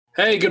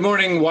Hey, good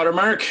morning,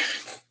 Watermark.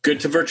 Good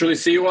to virtually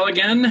see you all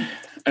again.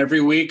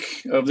 Every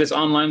week of this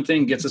online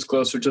thing gets us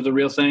closer to the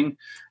real thing.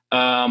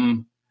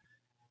 And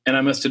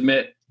I must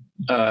admit,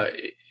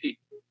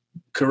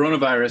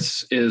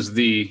 coronavirus is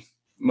the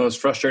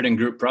most frustrating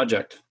group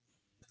project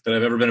that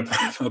I've ever been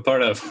a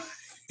part of.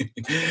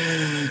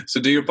 So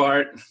do your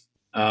part,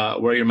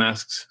 wear your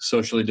masks,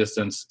 socially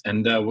distance,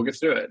 and we'll get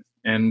through it.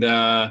 And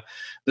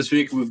this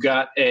week we've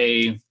got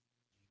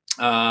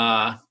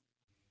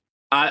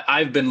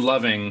I've been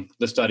loving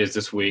the studies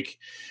this week,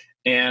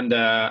 and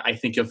I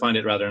think you'll find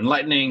it rather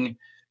enlightening,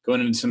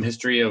 going into some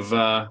history of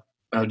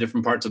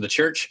different parts of the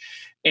church.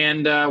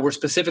 And we're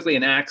specifically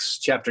in Acts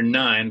chapter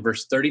 9,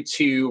 verse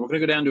 32. We're going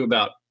to go down to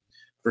about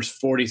verse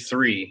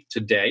 43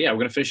 today. Yeah, we're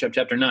going to finish up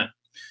chapter 9.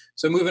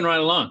 So moving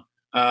right along,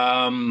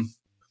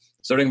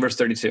 starting verse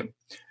 32.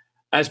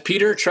 As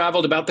Peter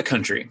traveled about the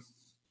country,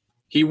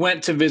 he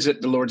went to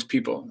visit the Lord's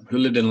people who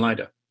lived in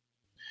Lydda.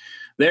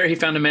 There he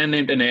found a man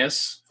named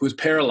Aeneas, who was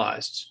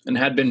paralyzed and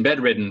had been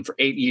bedridden for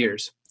 8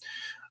 years.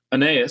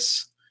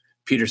 Aeneas,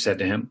 Peter said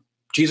to him,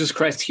 Jesus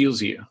Christ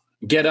heals you.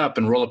 Get up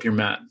and roll up your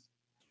mat.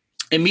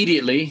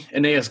 Immediately,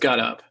 Aeneas got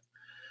up.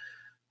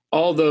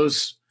 All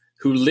those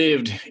who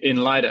lived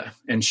in Lydda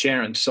and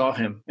Sharon saw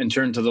him and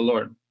turned to the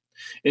Lord.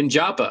 In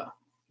Joppa,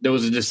 there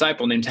was a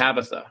disciple named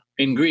Tabitha.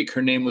 In Greek,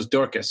 her name was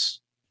Dorcas.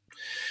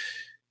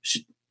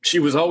 She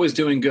was always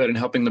doing good and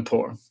helping the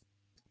poor.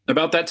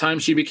 About that time,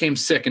 she became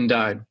sick and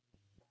died,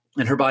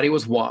 and her body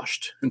was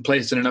washed and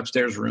placed in an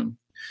upstairs room.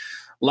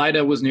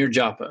 Lydda was near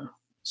Joppa,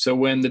 so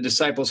when the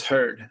disciples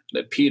heard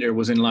that Peter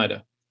was in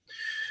Lydda,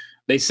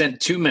 they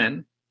sent 2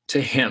 men to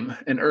him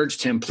and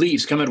urged him,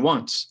 please come at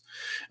once.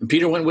 And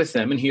Peter went with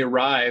them, and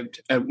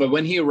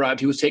when he arrived,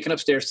 he was taken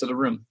upstairs to the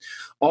room.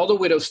 All the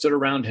widows stood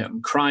around him,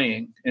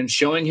 crying and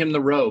showing him the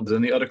robes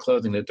and the other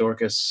clothing that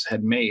Dorcas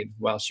had made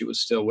while she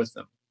was still with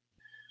them.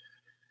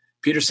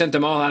 Peter sent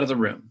them all out of the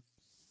room.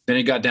 Then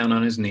he got down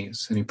on his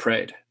knees and he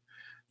prayed.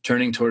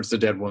 Turning towards the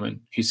dead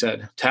woman, he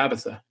said,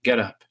 Tabitha, get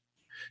up.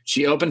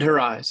 She opened her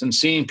eyes, and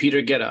seeing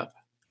Peter get up,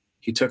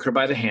 he took her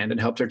by the hand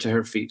and helped her to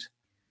her feet.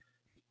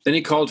 Then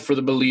he called for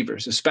the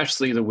believers,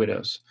 especially the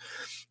widows,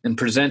 and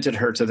presented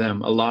her to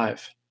them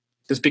alive.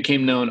 This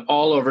became known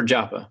all over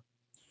Joppa,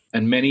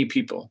 and many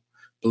people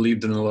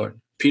believed in the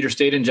Lord. Peter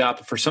stayed in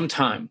Joppa for some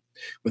time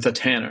with a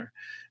tanner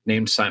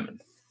named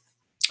Simon.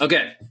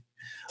 Okay,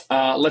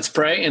 let's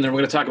pray, and then we're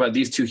going to talk about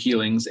these 2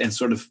 healings and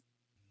sort of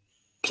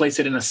place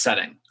it in a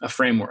setting, a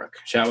framework,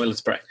 shall we?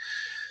 Let's pray.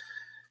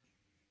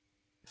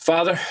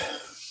 Father,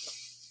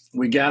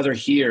 we gather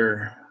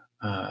here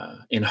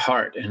in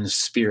heart and in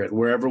spirit,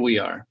 wherever we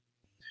are.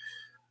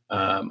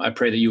 I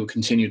pray that you will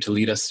continue to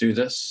lead us through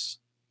this.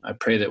 I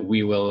pray that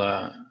we will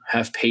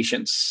have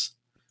patience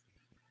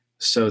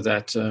so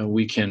that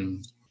we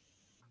can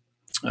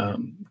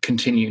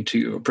continue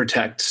to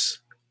protect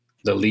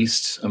the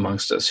least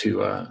amongst us who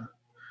are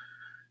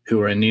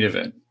in need of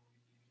it.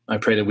 I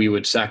pray that we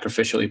would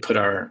sacrificially put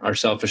our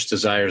selfish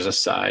desires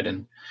aside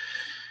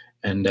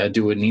and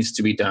do what needs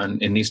to be done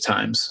in these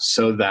times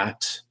so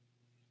that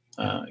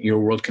your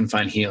world can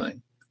find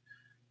healing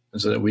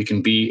and so that we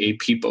can be a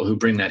people who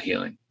bring that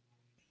healing.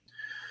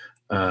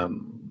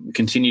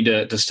 Continue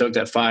to stoke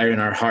that fire in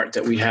our heart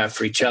that we have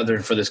for each other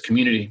and for this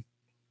community.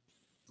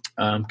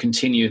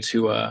 Continue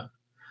to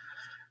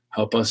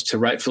help us to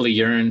rightfully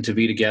yearn to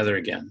be together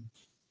again.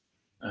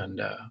 And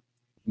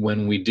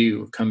when we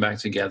do come back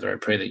together, I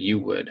pray that you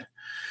would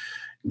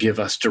give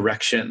us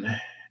direction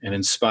and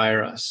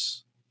inspire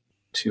us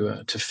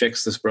to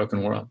fix this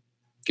broken world.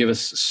 Give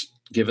us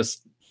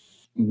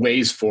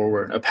ways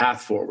forward, a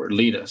path forward.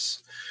 Lead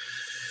us.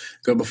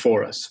 Go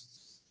before us.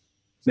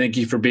 Thank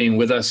you for being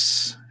with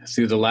us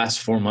through the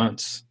last 4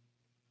 months.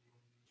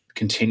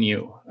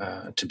 Continue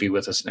to be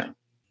with us now.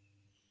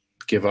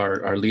 Give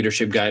our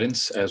leadership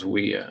guidance as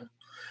we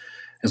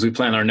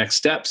plan our next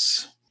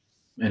steps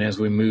and as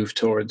we move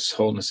towards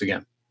wholeness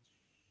again.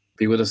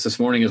 Be with us this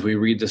morning as we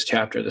read this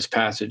chapter, this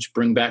passage.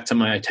 Bring back to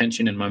my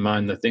attention and my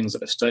mind the things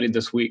that I've studied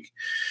this week,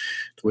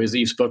 the ways that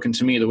you've spoken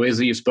to me, the ways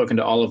that you've spoken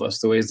to all of us,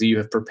 the ways that you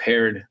have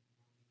prepared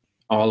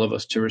all of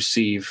us to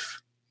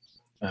receive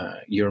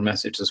your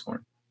message this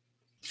morning.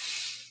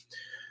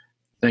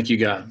 Thank you,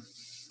 God.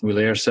 We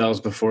lay ourselves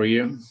before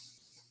you.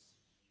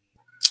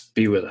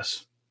 Be with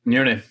us. In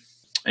your name,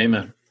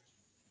 amen.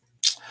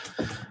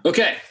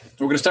 Okay,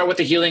 we're going to start with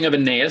the healing of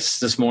Aeneas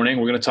this morning.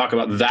 We're going to talk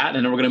about that,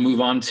 and then we're going to move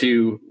on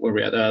to where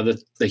we're at,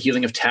 the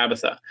healing of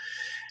Tabitha.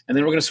 And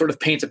then we're going to sort of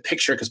paint a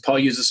picture, because Paul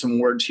uses some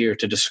words here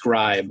to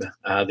describe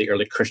the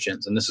early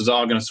Christians, and this is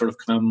all going to sort of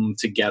come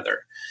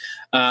together.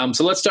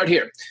 So let's start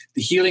here.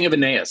 The healing of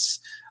Aeneas.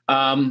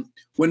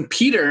 When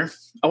Peter,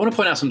 I want to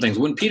point out some things.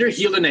 When Peter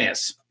healed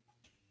Aeneas,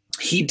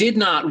 he did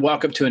not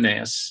walk up to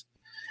Aeneas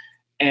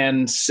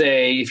and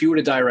say, if you were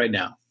to die right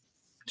now,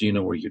 do you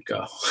know where you'd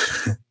go?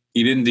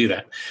 He didn't do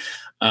that.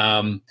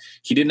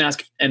 He didn't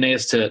ask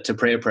Aeneas to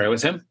pray a prayer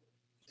with him.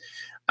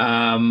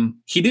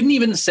 He didn't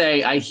even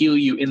say, I heal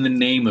you in the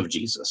name of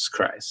Jesus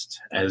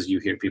Christ, as you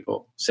hear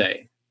people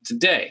say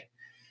today.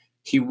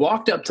 He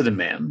walked up to the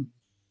man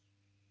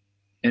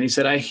And he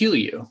said, I heal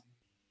you.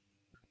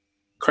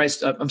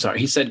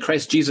 He said,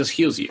 Christ Jesus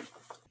heals you.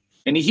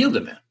 And he healed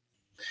the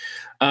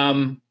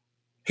man.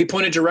 He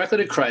pointed directly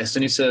to Christ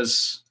and he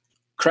says,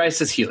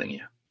 Christ is healing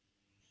you.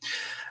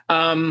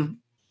 And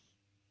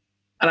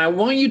I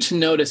want you to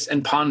notice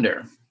and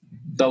ponder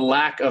the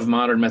lack of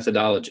modern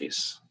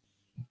methodologies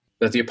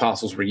that the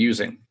apostles were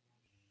using.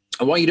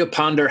 I want you to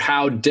ponder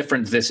how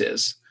different this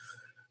is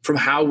from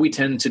how we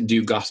tend to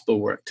do gospel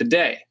work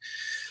today.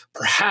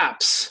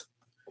 Perhaps,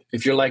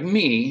 if you're like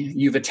me,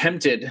 you've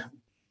attempted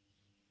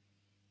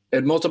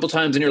at multiple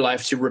times in your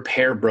life to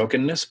repair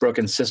brokenness,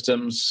 broken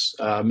systems,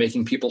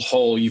 making people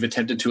whole. You've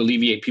attempted to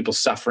alleviate people's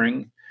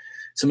suffering.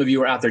 Some of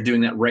you are out there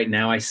doing that right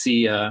now. I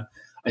see your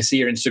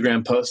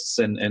Instagram posts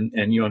and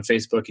you on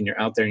Facebook, and you're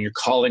out there and you're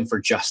calling for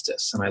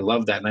justice. And I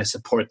love that. And I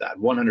support that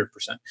 100%.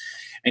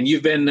 And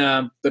you've been,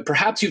 but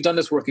perhaps you've done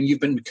this work and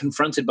you've been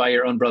confronted by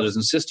your own brothers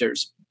and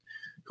sisters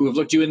who have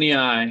looked you in the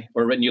eye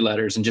or written you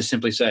letters and just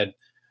simply said,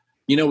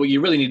 you know, what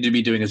you really need to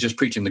be doing is just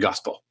preaching the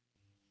gospel.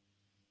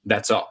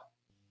 That's all.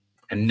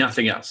 And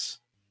nothing else.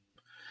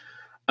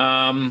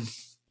 And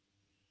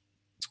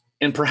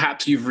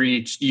perhaps you've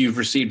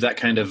received that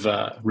kind of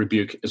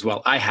rebuke as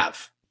well. I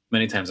have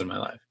many times in my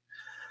life.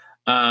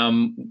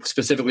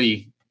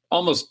 Specifically,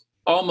 almost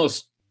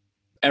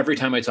every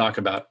time I talk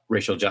about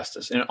racial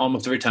justice and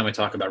almost every time I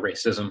talk about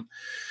racism,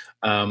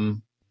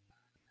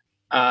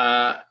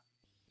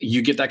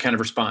 you get that kind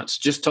of response.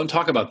 Just don't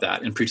talk about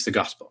that and preach the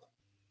gospel.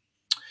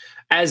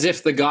 As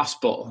if the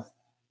gospel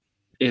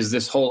is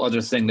this whole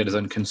other thing that is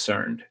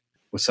unconcerned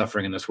with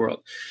suffering in this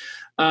world.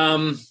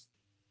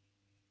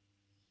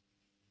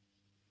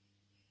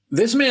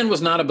 This man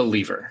was not a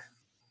believer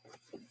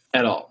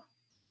at all.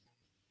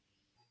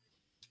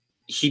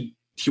 He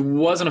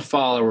wasn't a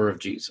follower of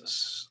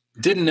Jesus,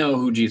 didn't know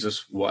who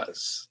Jesus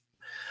was.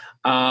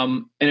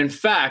 And in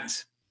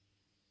fact,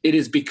 it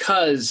is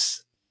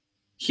because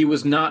he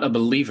was not a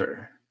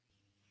believer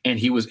and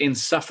he was in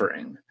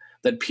suffering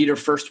that Peter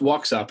first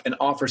walks up and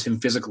offers him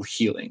physical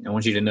healing. I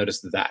want you to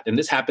notice that. And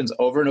this happens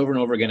over and over and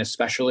over again,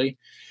 especially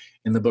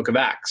in the book of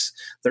Acts.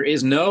 There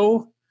is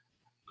not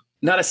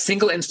a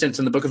single instance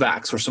in the book of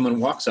Acts where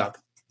someone walks up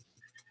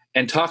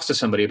and talks to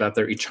somebody about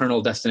their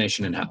eternal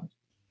destination in hell.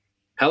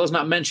 Hell is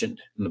not mentioned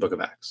in the book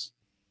of Acts.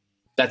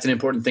 That's an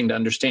important thing to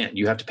understand.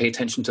 You have to pay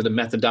attention to the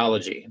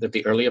methodology that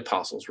the early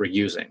apostles were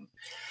using,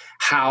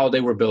 how they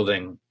were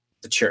building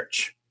the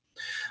church.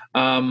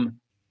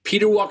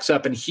 Peter walks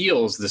up and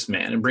heals this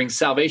man and brings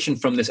salvation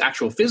from this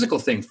actual physical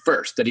thing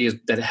first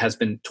that has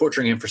been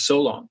torturing him for so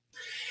long.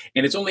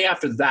 And it's only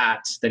after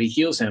that he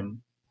heals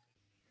him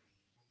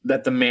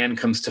that the man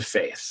comes to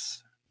faith.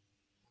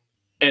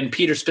 And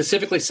Peter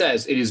specifically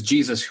says, it is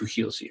Jesus who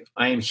heals you.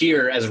 I am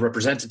here as a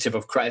representative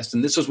of Christ,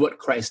 and this is what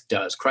Christ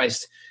does.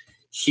 Christ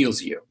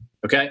heals you.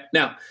 Okay?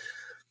 Now,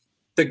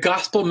 the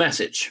gospel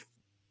message,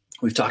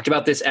 we've talked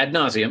about this ad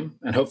nauseum,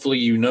 and hopefully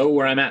you know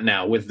where I'm at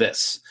now with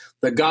this.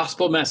 The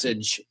gospel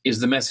message is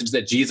the message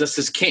that Jesus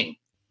is king,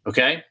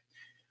 okay?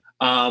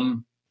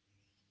 And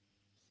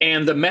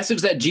the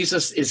message that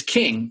Jesus is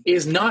king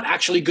is not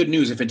actually good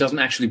news if it doesn't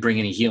actually bring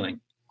any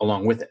healing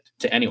along with it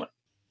to anyone.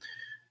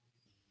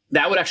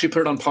 That would actually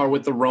put it on par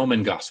with the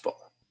Roman gospel,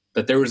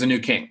 that there was a new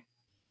king,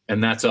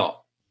 and that's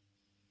all.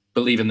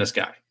 Believe in this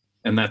guy,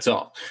 and that's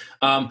all.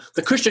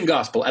 The Christian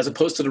gospel, as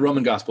opposed to the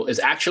Roman gospel, is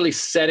actually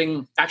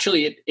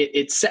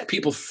it set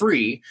people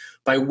free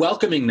by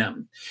welcoming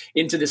them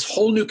into this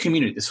whole new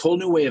community, this whole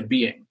new way of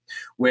being,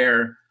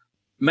 where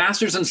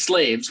masters and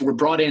slaves were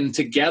brought in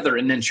together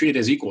and then treated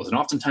as equals. And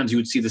oftentimes you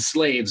would see the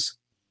slaves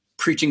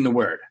preaching the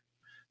word.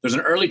 There's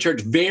an early church,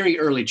 very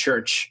early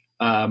church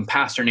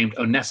pastor named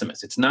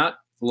Onesimus. It's not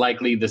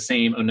likely the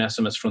same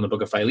Onesimus from the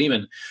book of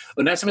Philemon.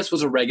 Onesimus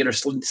was a regular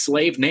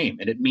slave name,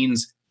 and it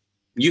means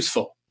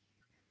useful.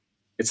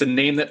 It's a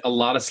name that a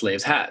lot of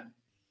slaves had.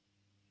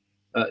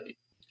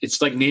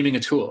 It's like naming a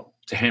tool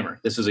to hammer.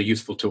 This is a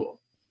useful tool,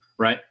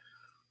 right?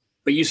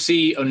 But you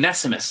see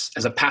Onesimus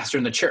as a pastor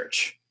in the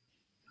church,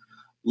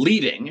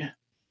 leading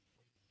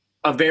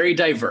a very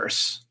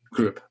diverse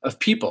group of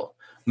people,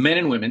 men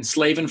and women,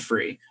 slave and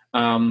free,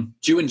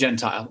 Jew and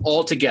Gentile,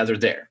 all together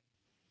there.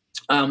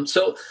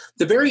 So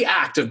the very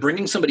act of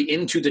bringing somebody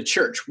into the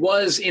church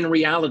was in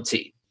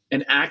reality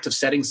an act of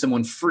setting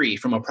someone free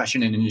from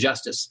oppression and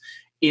injustice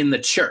in the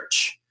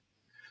church.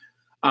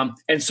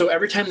 And so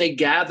every time they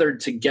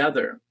gathered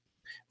together,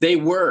 they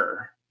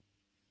were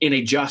in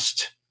a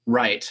just,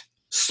 right,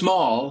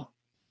 small,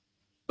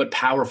 but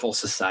powerful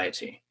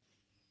society.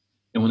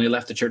 And when they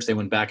left the church, they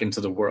went back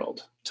into the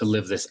world to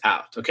live this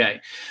out,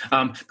 okay?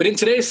 But in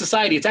today's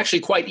society, it's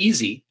actually quite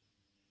easy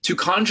to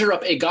conjure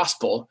up a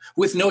gospel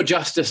with no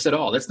justice at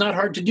all. It's not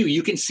hard to do.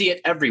 You can see it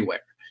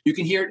everywhere. You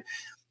can hear it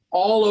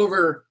all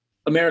over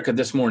America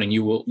this morning.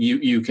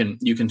 You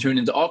can tune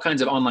into all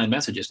kinds of online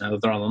messages now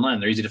that they're all online.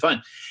 They're easy to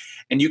find.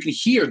 And you can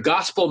hear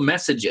gospel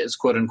messages,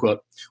 quote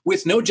unquote,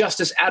 with no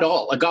justice at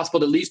all. A gospel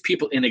that leaves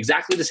people in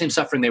exactly the same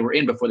suffering they were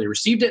in before they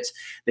received it,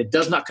 that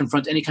does not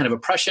confront any kind of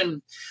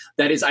oppression,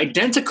 that is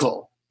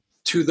identical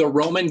to the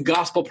Roman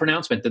gospel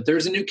pronouncement that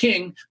there's a new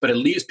king, but it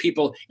leaves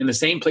people in the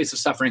same place of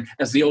suffering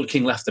as the old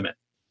king left them in.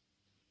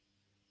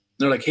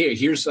 They're like, hey,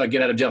 here's a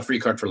get out of jail free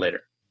card for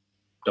later.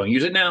 Don't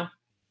use it now.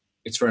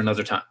 It's for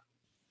another time.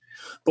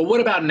 But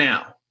what about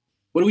now?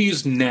 What do we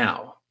use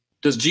now?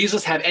 Does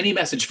Jesus have any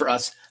message for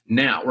us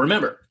now?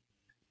 Remember,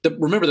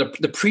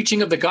 the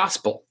preaching of the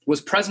gospel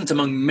was present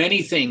among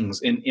many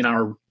things in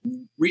our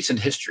recent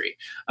history.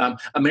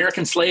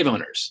 American slave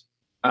owners,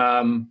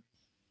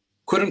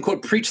 quote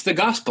unquote, preached the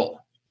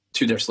gospel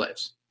to their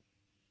slaves.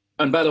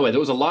 And by the way, there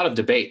was a lot of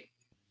debate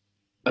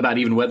about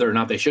even whether or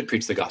not they should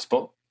preach the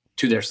gospel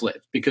to their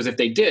slaves, because if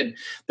they did,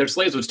 their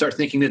slaves would start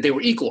thinking that they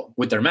were equal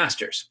with their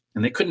masters,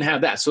 and they couldn't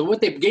have that. So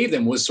what they gave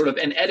them was sort of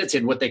an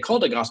edited, what they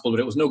called a gospel, but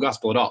it was no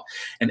gospel at all,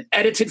 an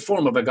edited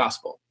form of a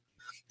gospel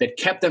that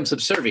kept them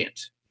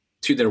subservient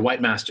to their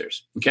white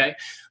masters. Okay,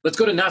 let's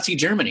go to Nazi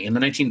Germany in the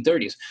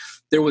 1930s.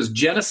 There was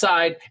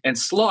genocide and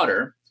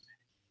slaughter,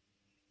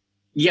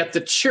 yet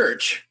the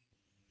church,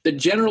 the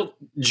general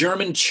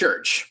German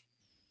church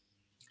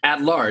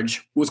at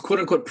large, was quote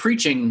unquote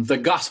preaching the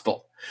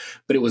gospel.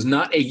 But it was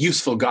not a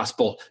useful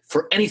gospel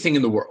for anything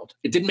in the world.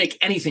 It didn't make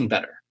anything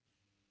better.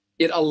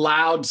 It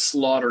allowed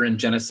slaughter and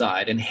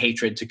genocide and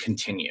hatred to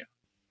continue.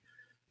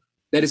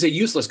 That is a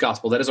useless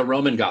gospel. That is a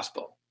Roman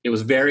gospel. It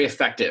was very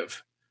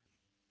effective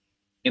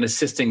in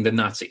assisting the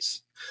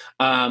Nazis.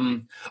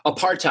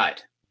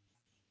 Apartheid.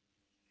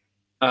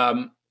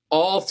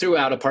 All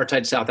throughout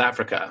apartheid South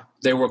Africa,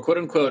 there were quote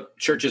unquote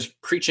churches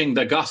preaching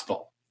the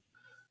gospel.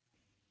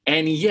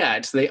 And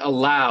yet they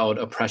allowed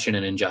oppression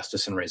and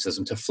injustice and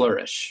racism to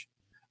flourish.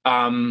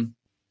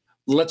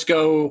 Let's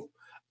go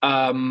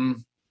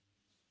to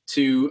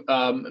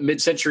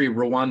mid-century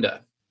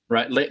Rwanda,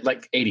 right?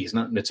 Like 80s,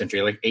 not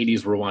mid-century, like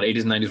 80s Rwanda,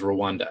 80s and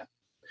 90s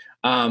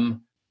Rwanda,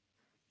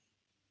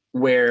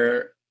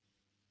 where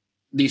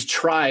these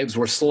tribes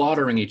were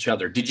slaughtering each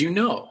other. Did you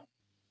know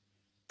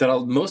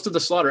that most of the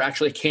slaughter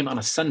actually came on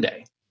a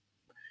Sunday,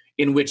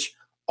 in which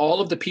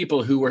all of the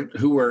people who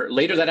were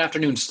later that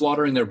afternoon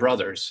slaughtering their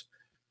brothers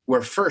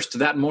were first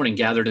that morning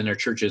gathered in their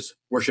churches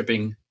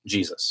worshiping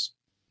Jesus.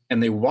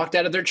 And they walked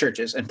out of their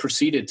churches and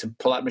proceeded to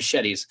pull out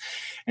machetes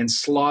and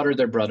slaughter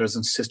their brothers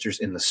and sisters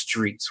in the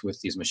streets with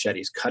these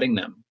machetes, cutting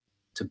them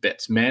to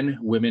bits. Men,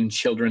 women,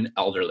 children,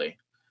 elderly.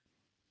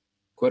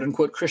 Quote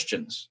unquote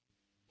Christians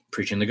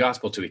preaching the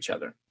gospel to each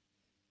other.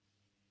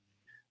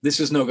 This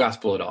is no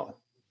gospel at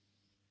all.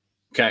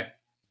 Okay.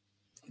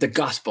 The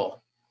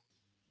gospel,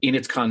 in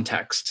its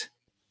context,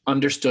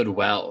 understood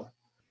well,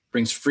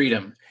 brings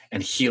freedom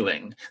and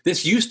healing.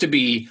 This used to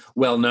be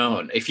well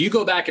known. If you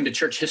go back into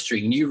church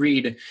history and you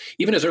read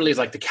even as early as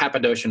like the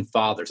Cappadocian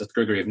Fathers, that's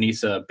Gregory of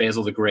Nyssa,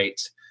 Basil the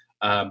Great,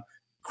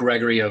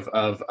 Gregory of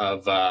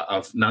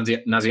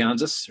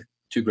Nazianzus,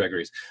 two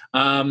Gregories.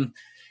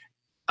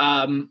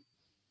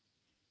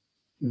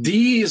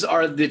 These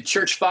are the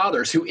church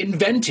fathers who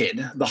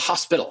invented the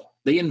hospital.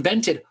 They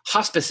invented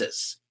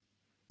hospices.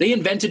 They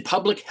invented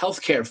public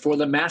health care for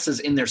the masses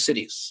in their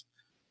cities.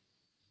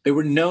 They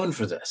were known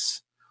for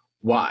this.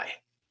 Why?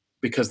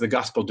 Because the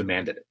gospel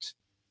demanded it.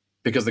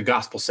 Because the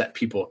gospel set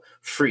people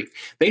free.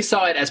 They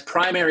saw it as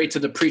primary to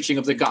the preaching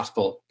of the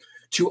gospel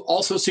to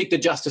also seek the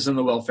justice and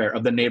the welfare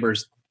of the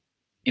neighbors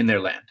in their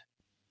land.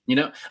 You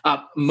know,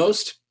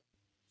 most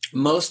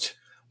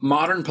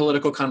modern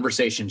political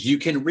conversations, you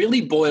can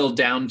really boil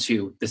down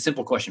to the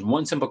simple question,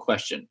 one simple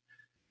question: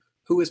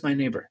 who is my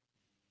neighbor?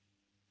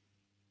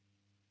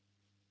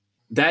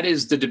 That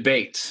is the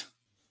debate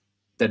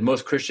that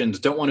most Christians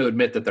don't want to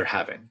admit that they're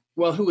having.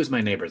 Well, who is my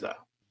neighbor, though?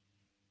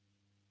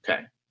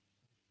 Okay.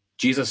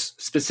 Jesus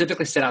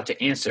specifically set out to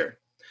answer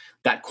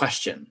that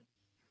question.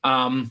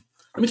 Let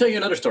me tell you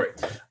another story.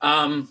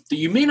 That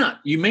you may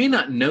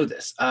not know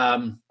this.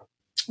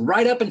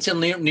 Right up until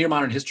near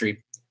modern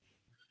history,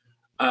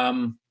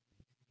 when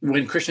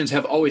Christians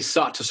have always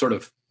sought to sort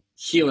of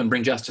heal and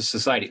bring justice to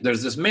society,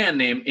 there's this man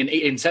named in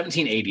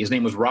 1780. His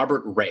name was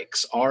Robert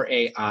Raikes,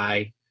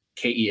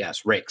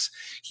 R-A-I-K-E-S, Raikes.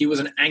 He was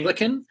an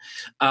Anglican,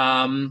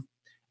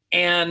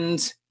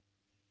 and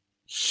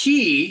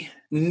he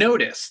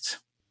noticed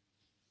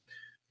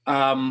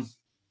that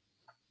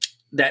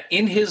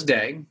in his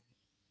day,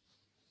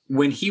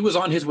 when he was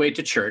on his way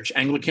to church,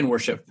 Anglican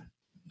worship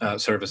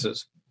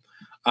services,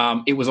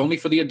 it was only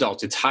for the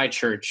adults. It's high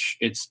church.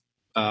 It's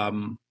a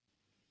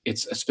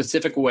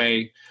specific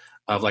way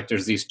of, like,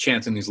 there's these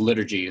chants and these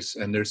liturgies,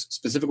 and there's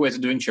specific ways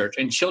of doing church.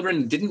 And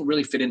children didn't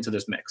really fit into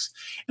this mix.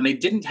 And they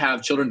didn't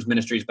have children's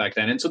ministries back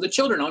then. And so the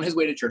children on his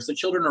way to church, the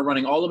children are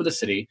running all over the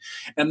city,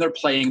 and they're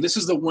playing. This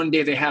is the one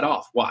day they had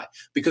off. Why?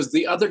 Because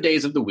the other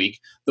days of the week,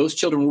 those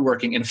children were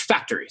working in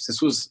factories.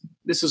 This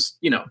is,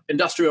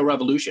 industrial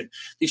revolution.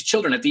 These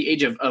children at the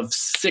age of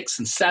 6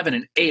 and 7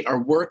 and 8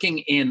 are working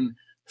in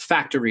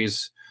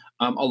factories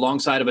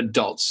alongside of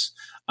adults.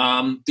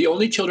 The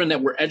only children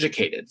that were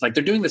educated, like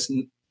they're doing this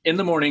in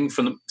the morning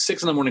from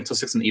 6 in the morning till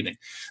 6 in the evening.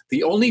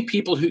 The only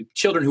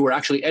children who were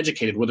actually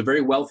educated were the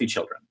very wealthy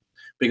children,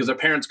 because their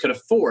parents could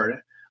afford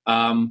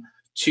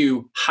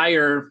to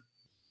hire,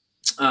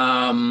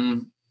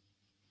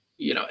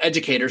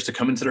 educators to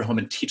come into their home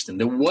and teach them.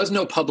 There was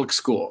no public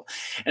school.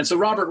 And so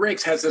Robert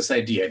Raikes has this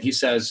idea. He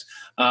says,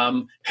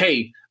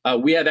 hey,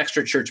 we have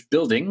extra church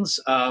buildings.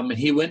 And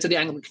he went to the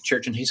Anglican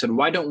church and he said,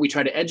 why don't we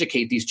try to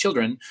educate these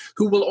children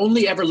who will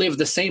only ever live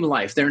the same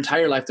life their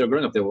entire life they're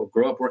growing up? They will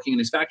grow up working in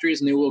these factories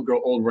and they will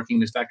grow old working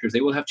in these factories.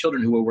 They will have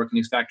children who will work in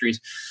these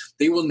factories.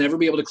 They will never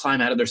be able to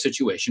climb out of their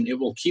situation. It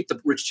will keep the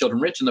rich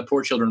children rich and the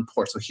poor children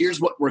poor. So here's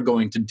what we're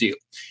going to do.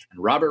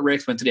 And Robert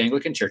Raikes went to the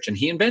Anglican church and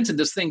he invented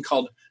this thing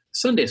called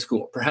Sunday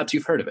school. Perhaps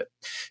you've heard of it.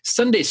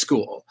 Sunday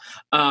school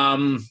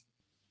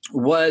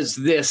was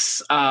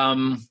this.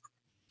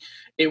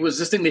 It was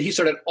this thing that he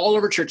started all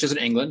over churches in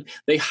England.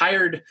 They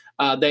hired.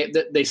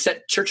 They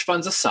set church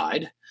funds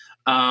aside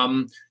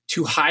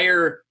to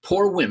hire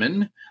poor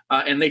women,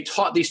 and they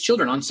taught these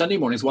children on Sunday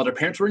mornings while their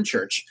parents were in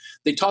church.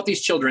 They taught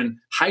these children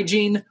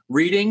hygiene,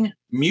 reading,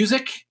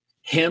 music,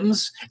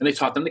 hymns, and they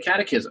taught them the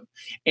catechism.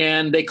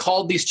 And they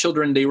called these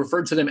children. They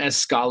referred to them as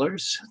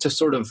scholars to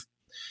sort of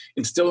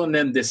instill in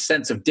them this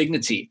sense of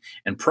dignity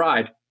and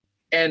pride.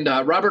 And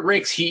Robert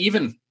Raikes, he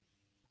even,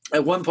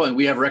 at one point,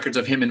 we have records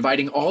of him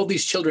inviting all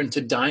these children to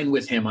dine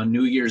with him on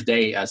New Year's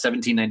Day,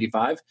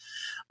 1795.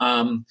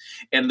 And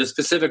the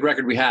specific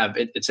record we have,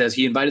 it says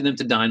he invited them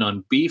to dine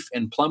on beef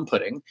and plum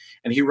pudding.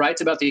 And he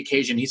writes about the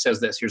occasion. He says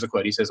this, here's a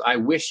quote. He says, I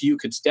wish you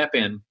could step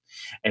in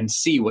and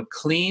see what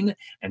clean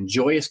and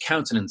joyous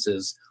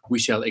countenances we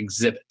shall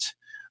exhibit.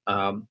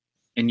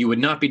 And you would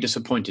not be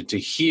disappointed to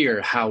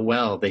hear how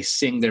well they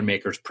sing their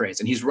Maker's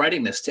praise. And he's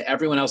writing this to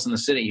everyone else in the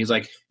city. He's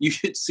like, you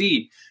should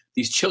see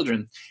these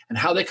children and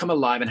how they come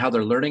alive and how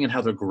they're learning and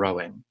how they're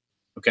growing.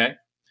 Okay?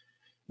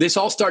 This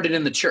all started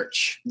in the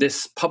church,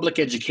 this public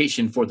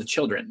education for the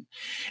children.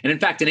 And in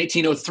fact, in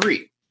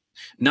 1803,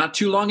 not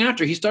too long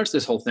after he starts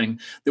this whole thing,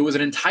 there was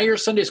an entire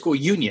Sunday school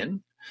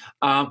union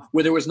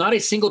where there was not a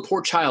single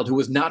poor child who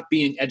was not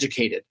being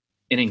educated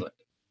in England.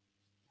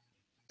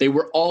 They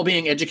were all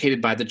being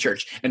educated by the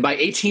church. And by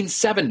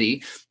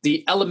 1870,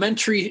 the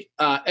Elementary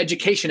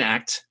Education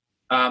Act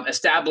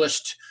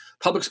established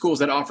public schools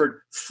that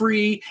offered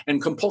free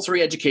and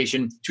compulsory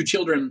education to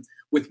children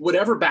with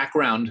whatever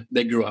background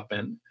they grew up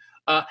in.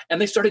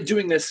 And they started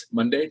doing this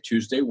Monday,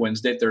 Tuesday,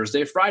 Wednesday,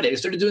 Thursday, Friday. They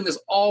started doing this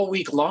all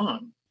week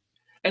long.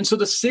 And so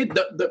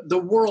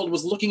the world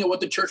was looking at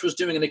what the church was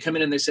doing, and they come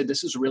in and they said,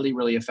 this is really,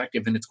 really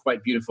effective, and it's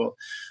quite beautiful.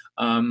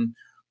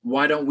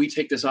 Why don't we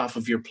take this off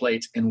of your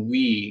plate, and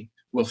we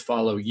will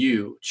follow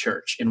you,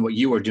 church, in what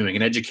you are doing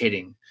and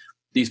educating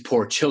these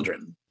poor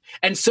children.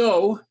 And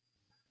so,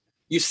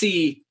 you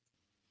see,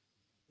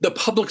 the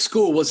public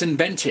school was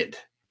invented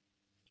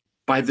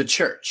by the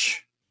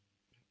church.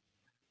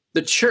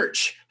 The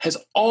church has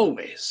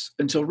always,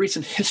 until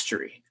recent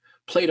history,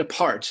 played a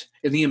part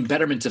in the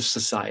embetterment of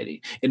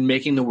society, in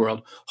making the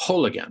world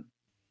whole again.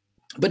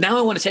 But now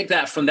I want to take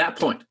that from that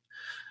point.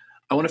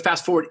 I want to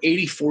fast forward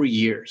 84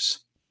 years.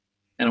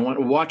 And I want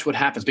to watch what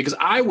happens, because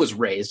I was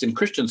raised in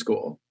Christian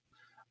school.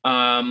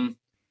 And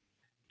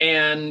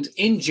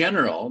in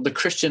general, the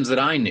Christians that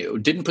I knew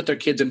didn't put their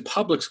kids in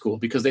public school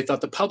because they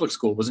thought the public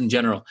school was in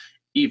general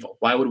evil.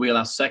 Why would we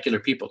allow secular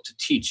people to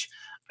teach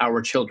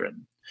our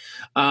children?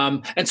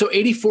 And so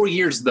 84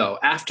 years, though,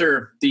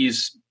 after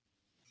these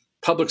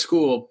public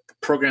school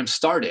programs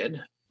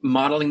started,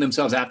 modeling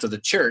themselves after the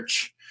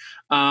church,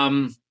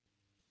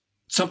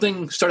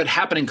 something started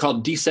happening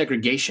called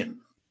desegregation.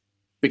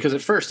 Because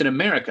at first in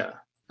America,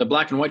 the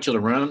black and white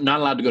children were not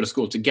allowed to go to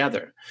school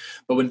together.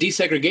 But when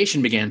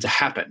desegregation began to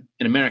happen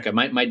in America,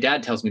 my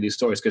dad tells me these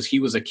stories because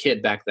he was a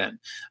kid back then.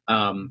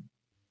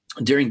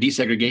 During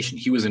desegregation,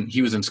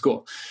 he was in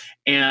school.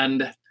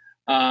 And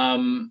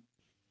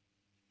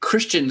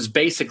Christians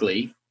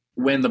basically,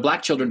 when the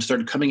black children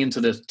started coming into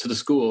the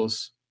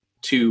schools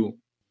to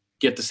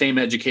get the same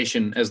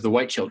education as the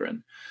white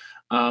children,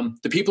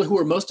 the people who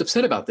were most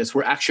upset about this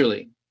were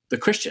actually the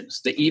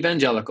Christians, the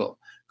evangelical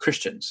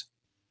Christians.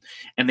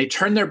 And they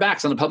turned their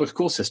backs on the public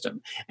school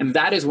system. And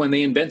that is when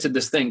they invented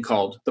this thing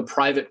called the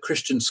private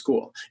Christian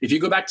school. If you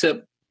go back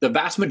to the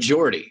vast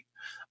majority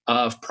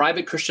of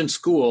private Christian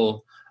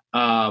school,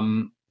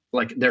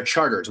 like their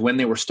charters, when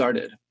they were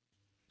started,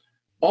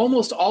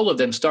 almost all of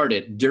them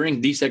started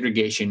during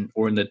desegregation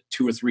or in the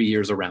 2 or 3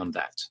 years around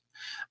that.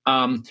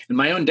 And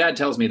my own dad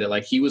tells me that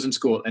like he was in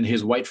school and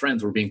his white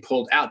friends were being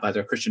pulled out by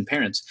their Christian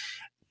parents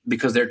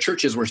because their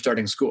churches were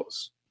starting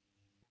schools.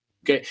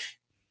 Okay.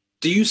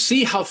 Do you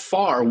see how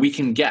far we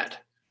can get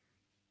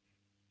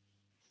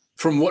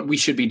from what we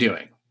should be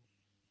doing?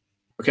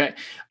 Okay.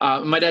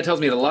 My dad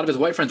tells me that a lot of his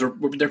white friends,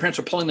 their parents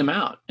were pulling them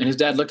out. And his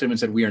dad looked at him and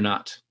said, we are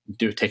not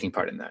taking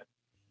part in that.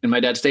 And my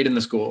dad stayed in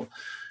the school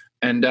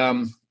and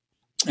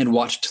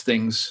watched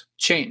things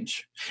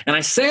change. And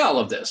I say all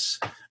of this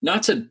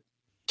not to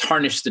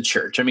tarnish the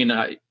church. I mean,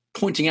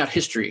 pointing out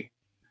history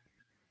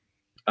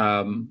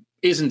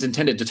isn't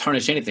intended to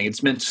tarnish anything.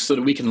 It's meant so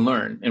that we can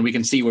learn and we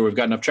can see where we've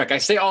gotten off track. I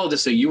say all of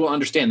this so you will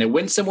understand that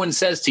when someone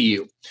says to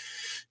you,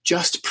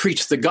 just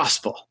preach the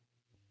gospel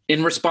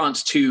in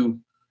response to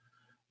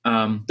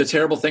the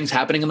terrible things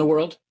happening in the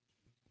world,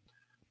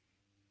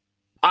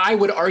 I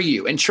would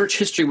argue, and church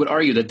history would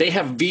argue, that they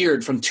have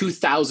veered from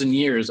 2,000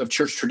 years of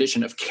church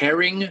tradition of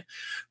caring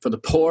for the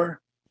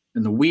poor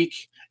and the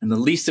weak and the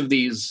least of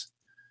these,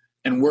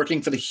 and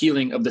working for the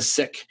healing of the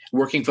sick,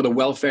 working for the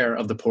welfare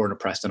of the poor and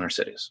oppressed in our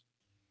cities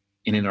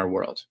and in our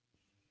world.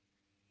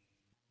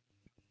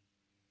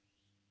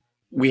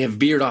 We have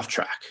veered off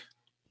track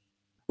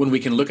when we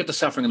can look at the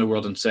suffering in the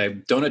world and say,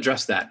 don't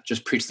address that,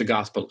 just preach the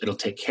gospel. It'll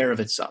take care of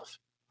itself.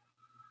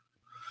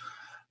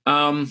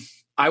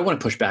 I want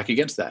to push back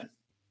against that.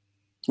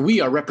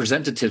 We are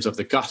representatives of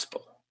the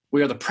gospel.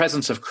 We are the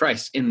presence of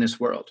Christ in this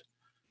world.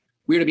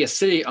 We are to be a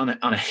city on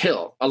a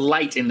hill, a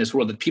light in this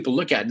world that people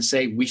look at and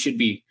say, we should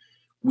be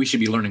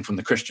learning from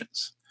the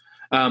Christians.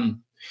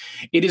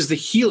 It is the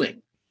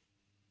healing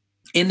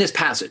in this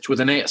passage with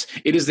Aeneas.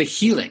 It is the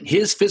healing,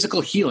 his physical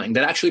healing,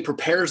 that actually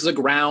prepares the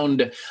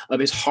ground of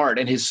his heart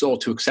and his soul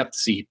to accept the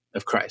seed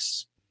of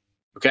Christ.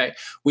 Okay?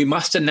 We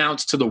must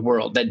announce to the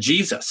world that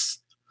Jesus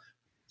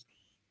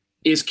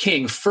is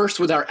king first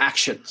with our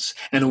actions.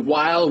 And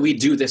while we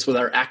do this with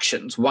our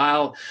actions,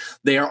 while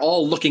they are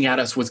all looking at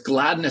us with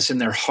gladness in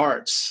their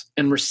hearts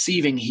and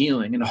receiving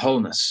healing and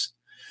wholeness,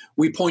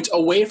 we point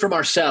away from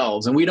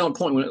ourselves and we don't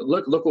point,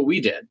 look what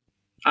we did.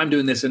 I'm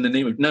doing this in the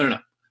name of, no.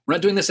 We're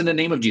not doing this in the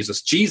name of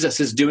Jesus. Jesus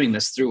is doing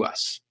this through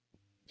us.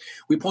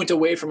 We point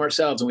away from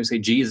ourselves and we say,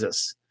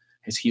 Jesus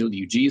has healed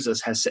you.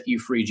 Jesus has set you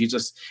free.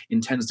 Jesus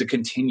intends to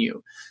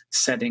continue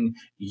setting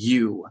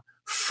you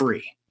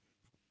free.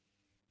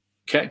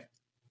 Okay?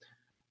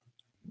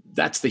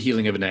 That's the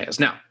healing of Aeneas.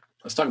 Now,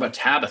 let's talk about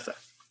Tabitha.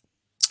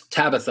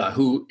 Tabitha,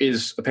 who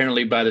is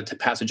apparently by the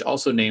passage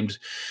also named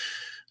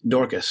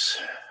Dorcas.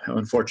 How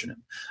unfortunate.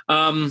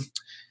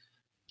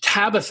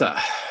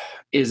 Tabitha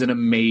is an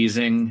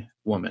amazing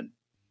woman.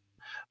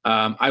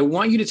 I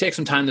want you to take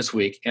some time this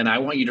week, and I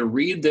want you to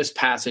read this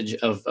passage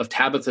of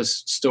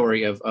Tabitha's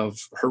story of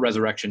her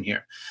resurrection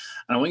here.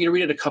 And I want you to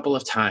read it a couple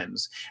of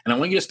times. And I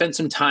want you to spend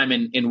some time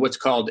in what's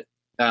called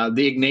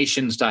the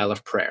Ignatian style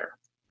of prayer.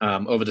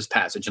 Over this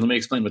passage, and let me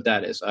explain what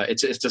that is.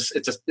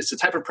 It's a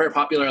type of prayer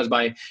popularized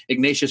by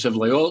Ignatius of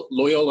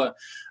Loyola.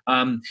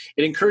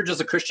 It encourages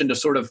the Christian to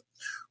sort of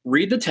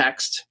read the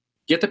text,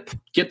 get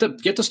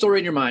the story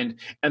in your mind,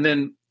 and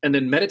then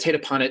meditate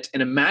upon it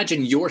and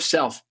imagine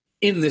yourself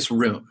in this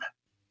room,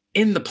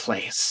 in the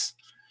place.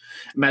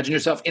 Imagine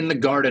yourself in the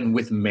garden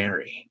with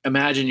Mary.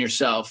 Imagine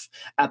yourself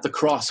at the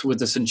cross with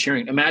the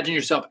centurion. Imagine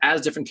yourself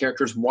as different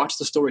characters. Watch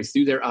the story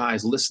through their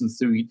eyes. Listen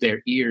through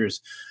their ears.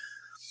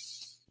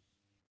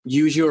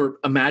 Use your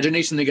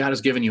imagination that God has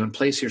given you and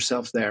place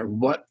yourself there.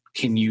 What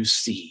can you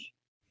see?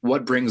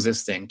 What brings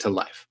this thing to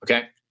life?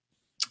 Okay.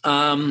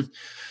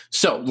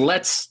 So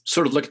let's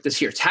sort of look at this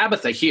here.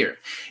 Tabitha here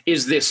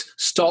is this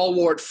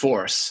stalwart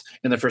force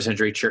in the first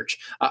century church.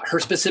 Her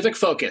specific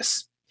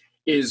focus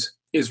is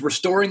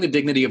restoring the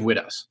dignity of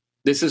widows.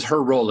 This is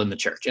her role in the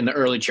church, in the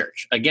early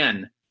church.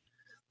 Again,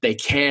 they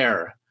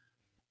care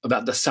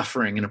about the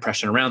suffering and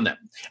oppression around them.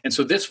 And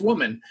so this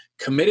woman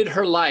committed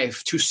her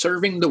life to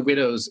serving the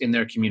widows in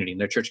their community, in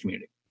their church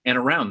community, and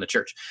around the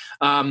church.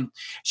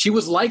 She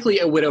was likely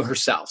a widow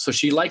herself. So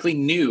she likely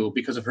knew,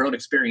 because of her own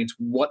experience,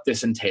 what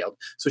this entailed.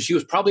 So she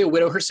was probably a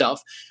widow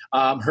herself.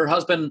 Her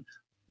husband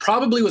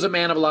probably was a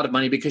man of a lot of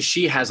money because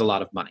she has a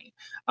lot of money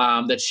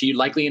that she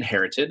likely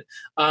inherited.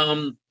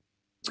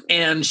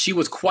 And she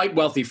was quite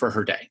wealthy for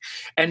her day.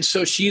 And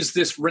so she's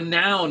this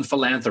renowned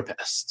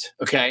philanthropist,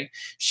 okay?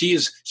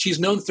 She's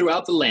known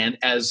throughout the land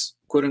as,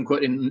 quote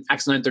unquote, in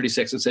Acts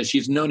 9:36, it says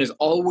she's known as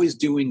always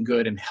doing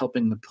good and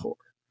helping the poor,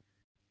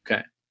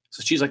 okay?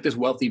 So she's like this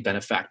wealthy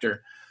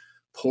benefactor,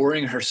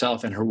 pouring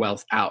herself and her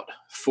wealth out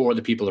for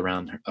the people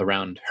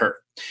around her.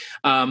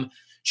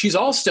 She's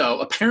also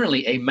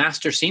apparently a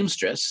master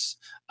seamstress.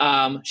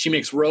 She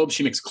makes robes,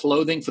 she makes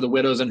clothing for the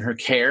widows in her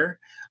care.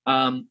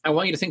 I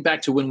want you to think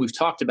back to when we've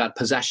talked about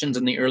possessions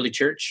in the early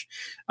church.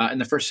 In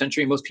the first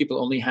century, most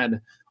people only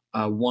had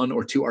one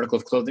or two article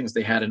of clothing.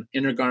 They had an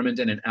inner garment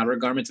and an outer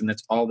garment, and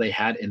that's all they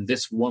had. In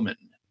this woman,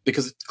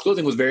 because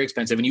clothing was very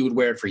expensive and you would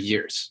wear it for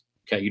years.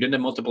 Okay, you didn't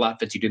have multiple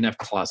outfits, you didn't have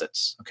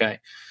closets. Okay,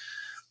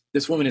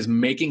 this woman is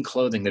making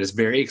clothing that is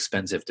very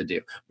expensive to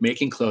do,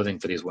 making clothing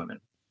for these women.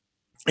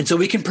 And so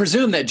we can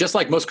presume that, just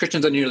like most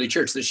Christians in the early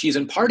church, that she's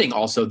imparting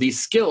also these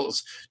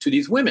skills to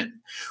these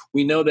women.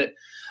 We know that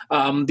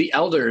the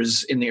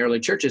elders in the early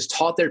churches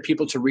taught their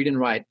people to read and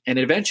write. And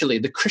eventually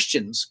the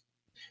Christians,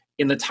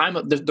 in the time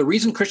of the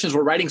reason Christians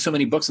were writing so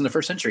many books in the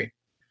first century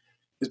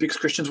is because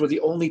Christians were the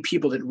only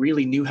people that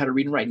really knew how to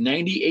read and write.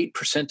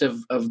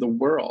 98% of the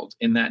world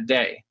in that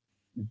day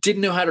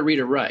didn't know how to read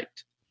or write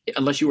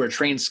unless you were a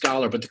trained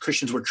scholar. But the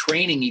Christians were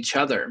training each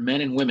other, men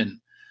and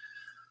women,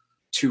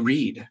 to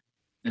read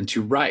and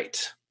to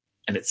write.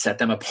 And it set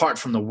them apart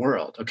from the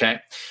world, okay?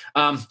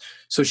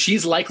 So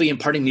she's likely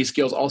imparting these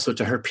skills also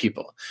to her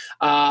people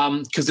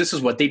because this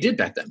is what they did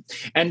back then.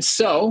 And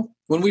so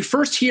when we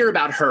first hear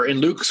about her in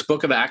Luke's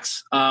book of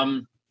Acts,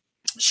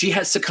 she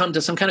has succumbed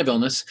to some kind of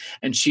illness,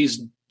 and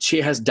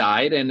she has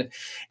died,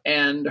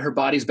 and her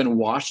body's been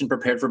washed and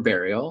prepared for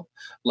burial,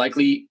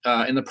 likely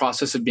in the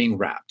process of being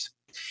wrapped.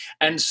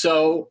 And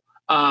so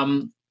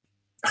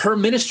her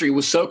ministry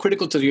was so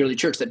critical to the early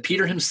church that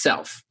Peter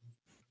himself,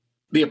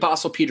 the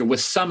Apostle Peter,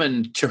 was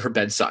summoned to her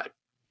bedside.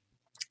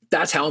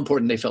 That's how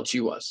important they felt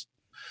she was.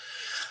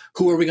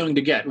 Who are we going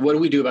to get? What do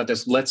we do about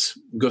this? Let's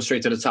go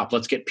straight to the top.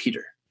 Let's get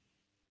Peter,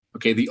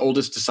 okay, the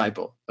oldest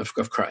disciple of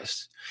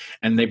Christ.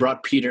 And they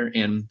brought Peter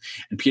in,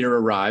 and Peter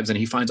arrives, and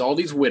he finds all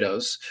these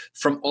widows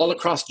from all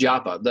across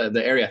Joppa,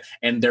 the area,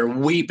 and they're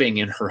weeping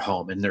in her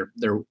home, and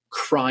they're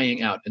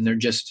crying out, and they're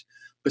just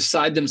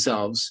beside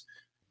themselves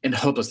and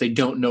hopeless. They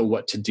don't know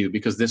what to do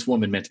because this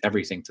woman meant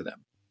everything to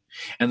them.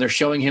 And they're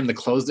showing him the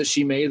clothes that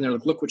she made, and they're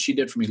like, look what she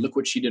did for me. Look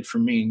what she did for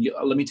me.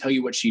 Let me tell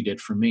you what she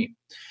did for me.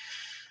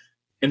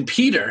 And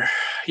Peter,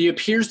 he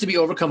appears to be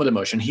overcome with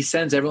emotion. He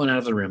sends everyone out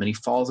of the room, and he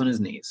falls on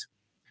his knees.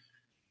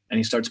 And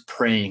he starts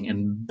praying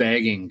and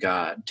begging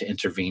God to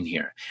intervene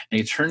here. And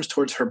he turns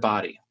towards her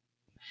body.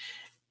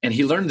 And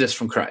he learned this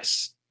from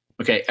Christ.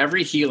 Okay,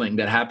 every healing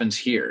that happens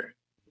here,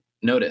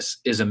 notice,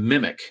 is a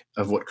mimic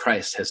of what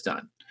Christ has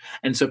done.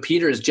 And so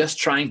Peter is just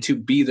trying to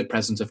be the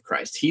presence of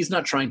Christ. He's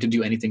not trying to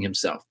do anything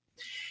himself.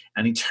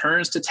 And he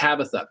turns to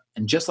Tabitha.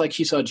 And just like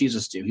he saw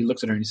Jesus do, he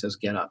looks at her and he says,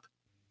 get up.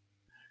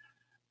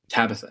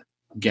 Tabitha,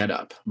 get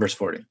up. Verse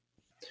 40.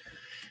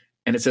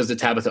 And it says that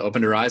Tabitha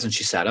opened her eyes and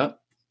she sat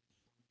up.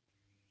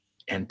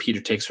 And Peter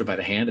takes her by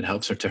the hand and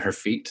helps her to her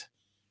feet.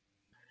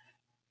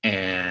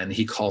 And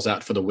he calls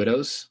out for the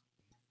widows.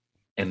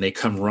 And they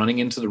come running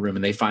into the room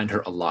and they find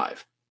her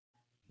alive.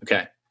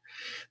 Okay.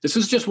 This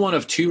is just one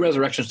of 2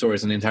 resurrection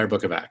stories in the entire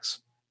book of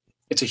Acts.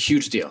 It's a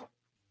huge deal.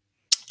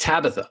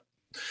 Tabitha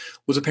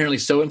was apparently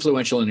so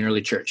influential in the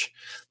early church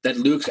that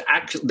Luke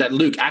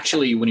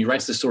actually, when he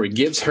writes the story,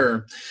 gives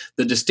her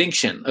the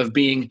distinction of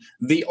being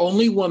the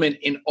only woman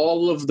in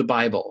all of the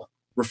Bible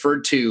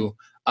referred to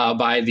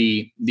by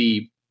the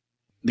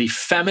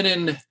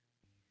feminine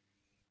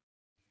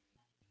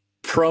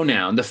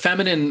pronoun, the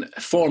feminine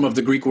form of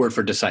the Greek word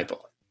for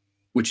disciple,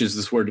 which is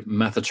this word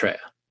mathatreia.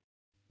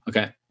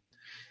 Okay.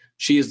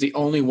 She is the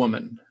only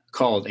woman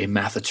called a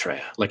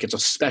mathatreia. Like it's a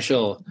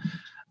special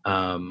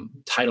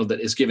title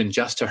that is given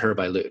just to her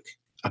by Luke.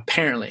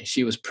 Apparently,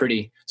 she was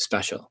pretty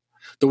special.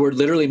 The word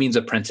literally means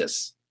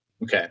apprentice,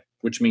 okay,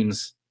 which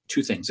means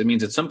 2 things. It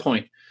means at some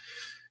point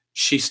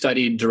she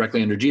studied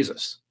directly under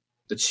Jesus,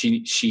 that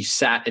she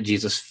sat at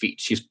Jesus' feet.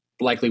 She's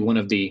likely one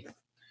of the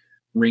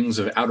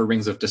outer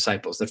rings of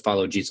disciples that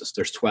follow Jesus.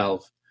 There's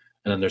 12,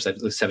 and then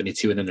there's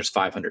 72, and then there's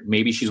 500.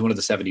 Maybe she's one of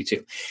the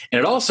 72. And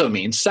it also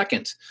means,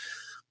 second,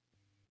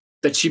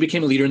 that she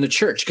became a leader in the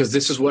church, because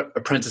this is what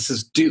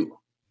apprentices do.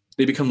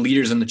 They become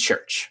leaders in the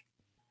church.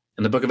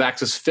 And the book of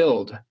Acts is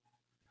filled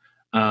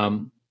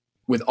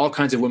with all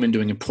kinds of women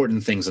doing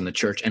important things in the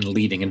church and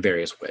leading in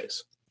various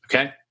ways.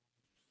 Okay?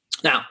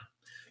 Now,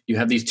 you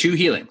have these 2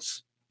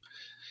 healings,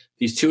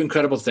 these 2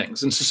 incredible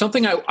things. And so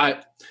something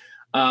I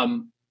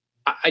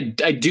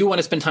do want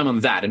to spend time on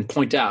that and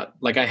point out,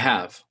 like I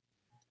have,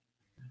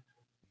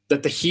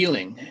 that the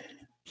healing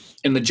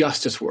and the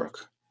justice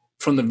work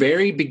from the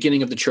very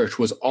beginning of the church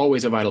was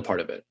always a vital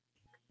part of it.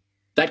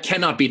 That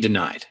cannot be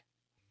denied.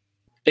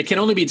 It can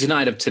only be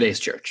denied of today's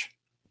church,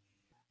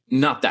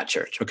 not that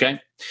church, okay?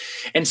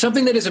 And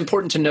something that is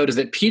important to note is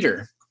that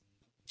Peter,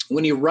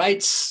 when he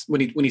writes,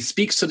 when he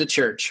speaks to the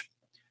church,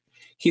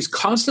 he's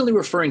constantly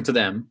referring to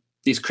them,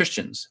 these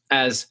Christians,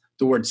 as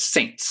the word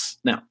saints.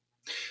 Now,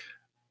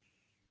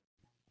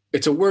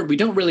 it's a word we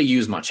don't really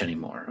use much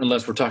anymore,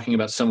 unless we're talking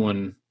about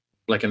someone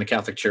like in the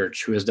Catholic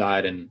Church who has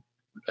died and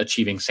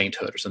achieving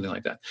sainthood or something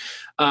like that.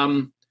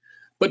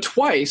 But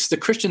twice the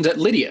Christians at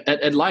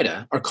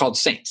Lydda are called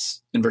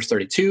saints, in verse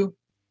 32,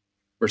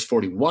 verse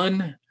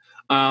 41.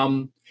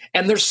 And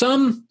there's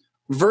some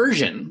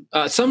versions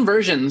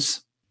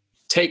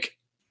take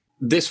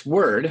this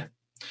word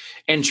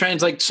and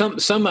translate some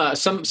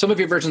of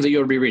your versions that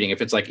you'll be reading.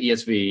 If it's like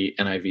ESV,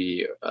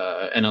 NIV,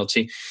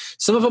 NLT,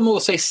 some of them will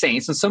say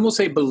saints and some will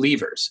say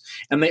believers.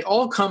 And they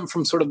all come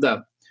from sort of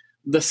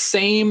the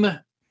same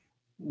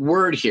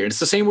word here. It's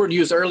the same word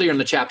used earlier in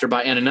the chapter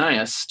by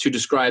Ananias to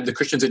describe the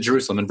Christians at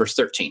Jerusalem in verse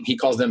 13. He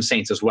calls them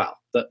saints as well,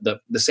 the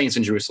saints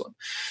in Jerusalem.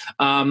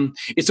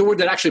 It's a word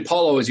that actually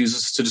Paul always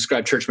uses to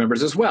describe church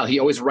members as well. He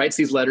always writes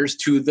these letters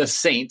to the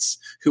saints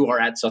who are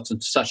at such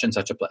and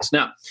such a place.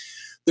 Now,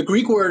 the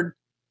Greek word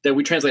that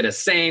we translate as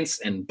saints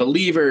and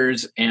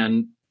believers,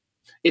 and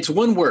it's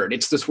one word.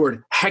 It's this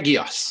word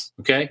hagios,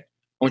 okay? I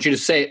want you to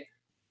say it.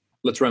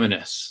 Let's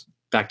reminisce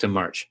back to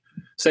March.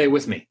 Say it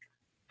with me.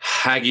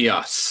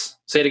 Hagios.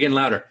 Say it again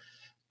louder.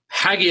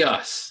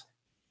 Hagios.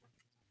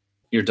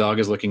 Your dog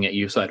is looking at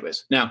you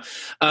sideways. Now,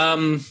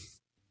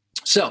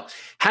 so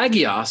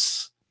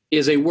hagios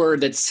is a word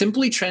that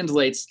simply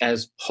translates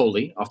as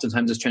holy.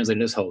 Oftentimes it's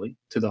translated as holy,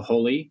 to the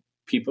holy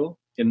people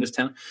in this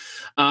town.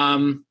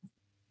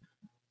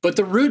 But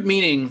the root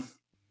meaning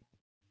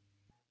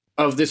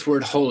of this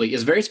word holy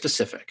is very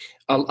specific.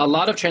 A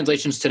lot of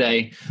translations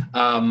today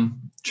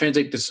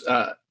translate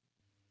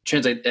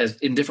as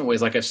in different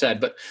ways, like I've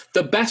said, but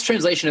the best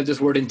translation of this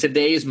word in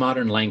today's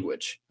modern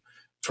language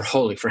for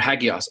holy, for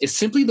hagios, is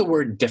simply the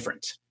word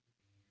different,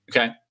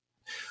 okay?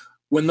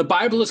 When the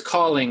Bible is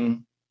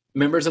calling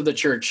members of the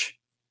church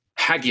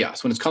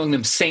hagios, when it's calling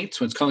them saints,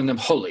 when it's calling them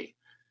holy,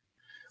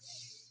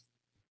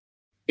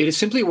 it is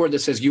simply a word that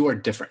says you are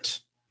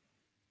different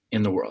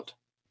in the world.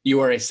 You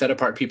are a set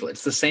apart people.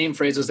 It's the same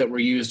phrases that were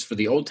used for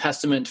the Old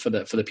Testament, for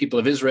the people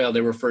of Israel.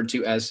 They're referred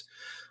to as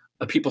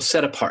a people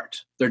set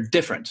apart. They're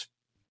different.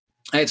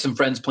 I had some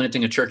friends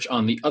planting a church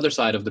on the other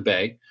side of the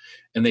bay,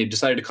 and they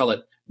decided to call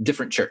it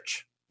Different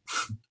Church.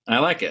 I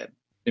like it.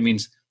 It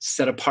means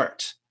set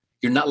apart.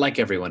 You're not like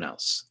everyone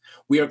else.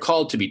 We are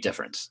called to be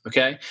different,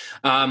 okay?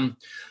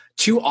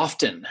 Too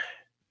often,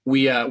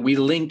 we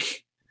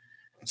link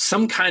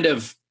some kind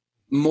of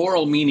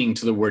moral meaning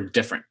to the word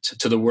different,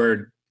 to the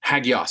word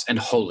hagios and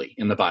holy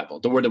in the Bible,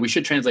 the word that we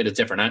should translate as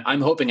different.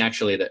 I'm hoping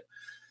actually that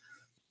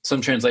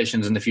some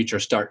translations in the future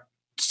start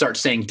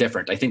saying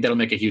different. I think that'll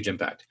make a huge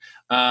impact.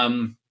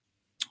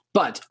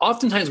 But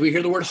oftentimes we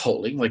hear the word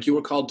holy, like you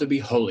were called to be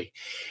holy,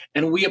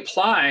 and we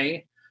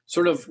apply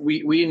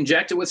we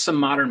inject it with some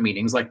modern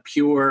meanings like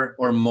pure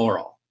or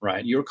moral,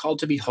 right? You're called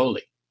to be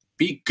holy,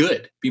 be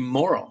good, be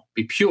moral,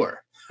 be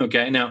pure.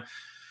 Okay. Now,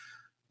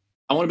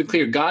 I want to be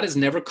clear. God is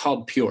never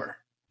called pure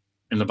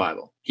in the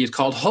Bible. He is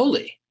called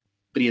holy,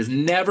 but he is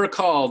never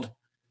called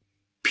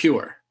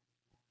pure.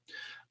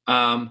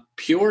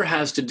 Pure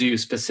has to do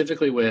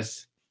specifically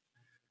with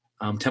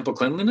temple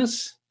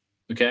cleanliness.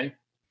 Okay.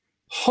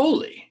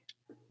 Holy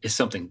is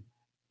something,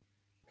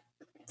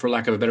 for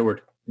lack of a better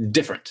word,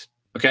 different.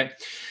 Okay.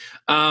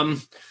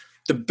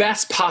 The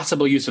best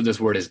possible use of this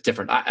word is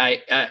different.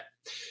 I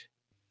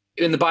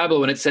in the Bible,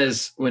 when it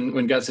says,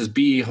 when God says,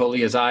 be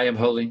holy as I am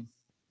holy,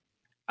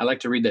 I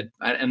like to read that.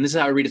 And this is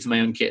how I read it to my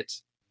own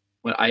kids.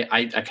 When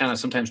I kind of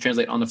sometimes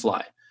translate on the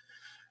fly.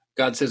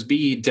 God says,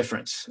 be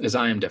different as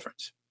I am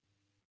different.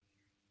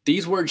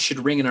 These words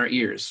should ring in our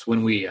ears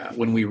when we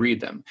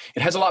read them.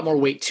 It has a lot more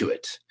weight to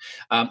it.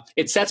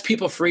 It sets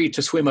people free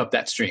to swim up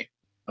that stream,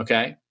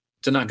 okay?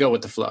 To not go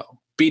with the flow.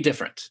 Be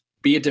different.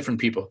 Be a different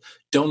people.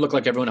 Don't look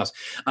like everyone else.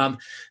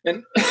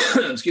 And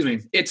excuse me,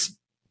 it's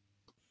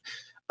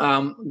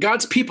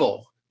God's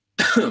people.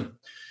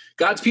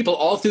 God's people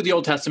all through the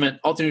Old Testament,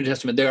 all through the New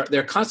Testament,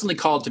 they're constantly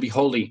called to be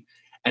holy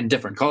and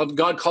different.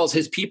 God calls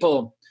his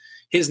people,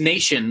 his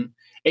nation,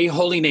 a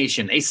holy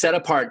nation, a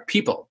set-apart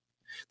people.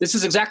 This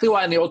is exactly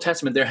why in the Old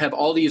Testament they have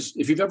all these,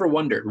 if you've ever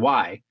wondered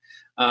why,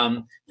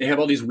 they have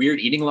all these weird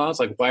eating laws.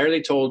 Like, why are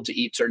they told to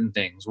eat certain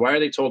things? Why are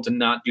they told to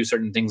not do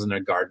certain things in their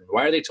garden?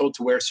 Why are they told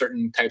to wear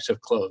certain types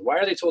of clothes? Why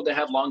are they told to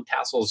have long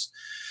tassels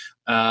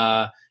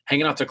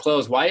hanging off their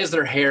clothes? Why is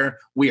their hair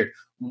weird?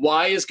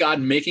 Why is God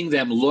making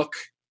them look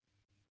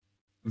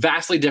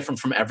vastly different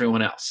from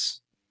everyone else?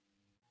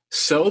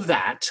 So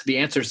that, the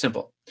answer is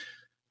simple,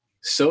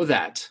 so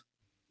that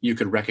you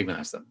could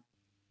recognize them,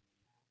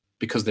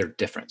 because they're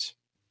different.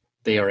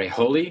 They are a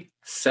holy,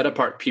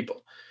 set-apart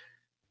people.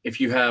 If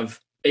you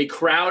have a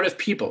crowd of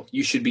people,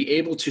 you should be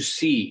able to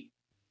see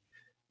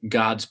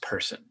God's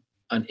person,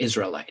 an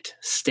Israelite,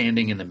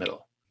 standing in the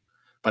middle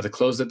by the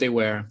clothes that they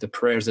wear, the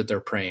prayers that they're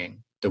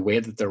praying, the way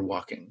that they're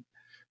walking,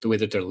 the way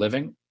that they're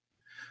living,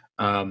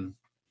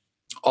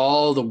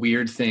 all the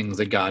weird things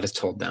that God has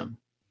told them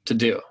to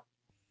do.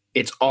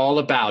 It's all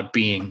about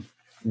being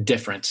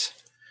different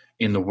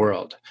in the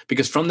world,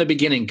 because from the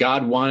beginning,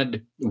 God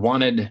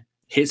wanted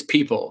his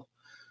people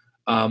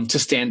to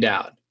stand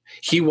out.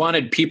 He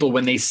wanted people,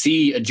 when they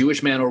see a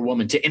Jewish man or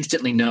woman, to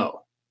instantly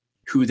know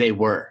who they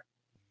were,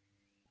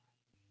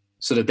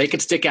 so that they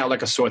could stick out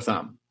like a sore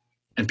thumb,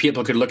 and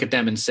people could look at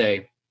them and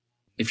say,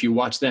 if you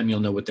watch them, you'll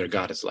know what their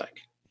God is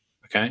like.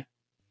 Okay?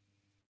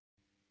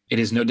 It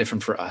is no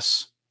different for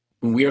us.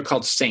 When we are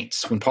called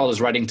saints, when Paul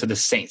is writing to the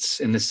saints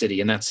in this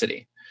city, in that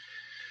city,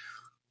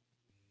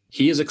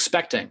 he is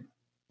expecting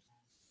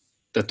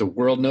that the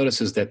world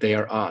notices that they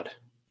are odd,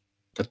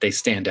 that they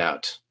stand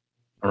out.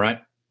 All right?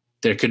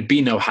 There could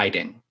be no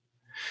hiding.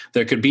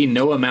 There could be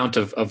no amount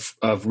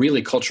of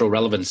really cultural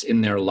relevance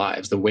in their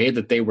lives. The way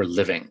that they were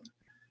living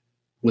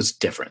was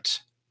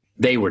different.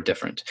 They were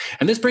different.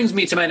 And this brings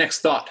me to my next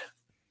thought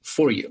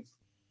for you.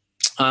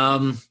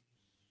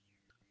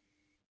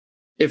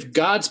 If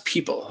God's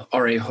people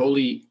are a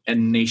holy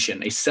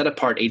nation, a set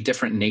apart, a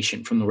different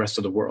nation from the rest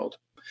of the world,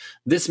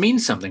 this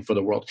means something for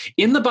the world.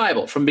 In the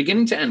Bible, from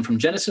beginning to end, from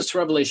Genesis to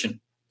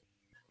Revelation,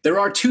 there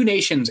are two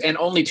nations and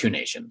only two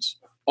nations.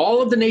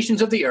 All of the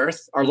nations of the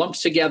earth are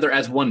lumped together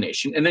as one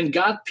nation, and then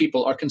God's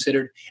people are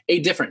considered a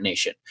different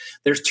nation.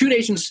 There's two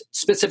nations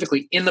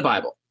specifically in the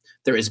Bible.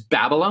 There is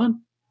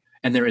Babylon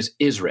and there is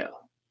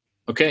Israel.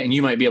 Okay, and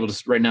you might be able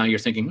to, right now you're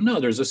thinking, no,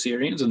 there's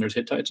Assyrians and there's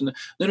Hittites. No.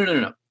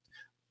 I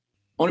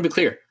want to be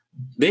clear.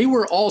 They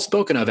were all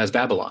spoken of as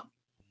Babylon.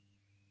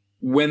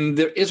 When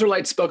the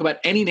Israelites spoke about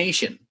any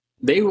nation,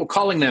 they were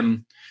calling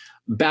them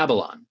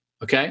Babylon,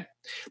 okay?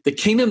 The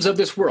kingdoms of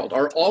this world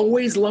are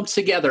always lumped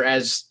together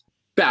as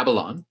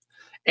Babylon,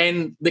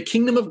 and the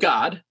kingdom of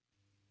God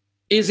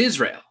is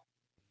Israel.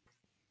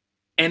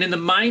 And in the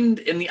mind,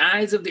 in the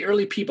eyes of the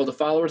early people, the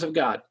followers of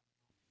God,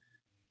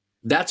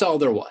 that's all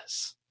there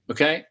was,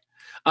 okay?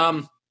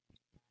 And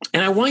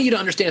I want you to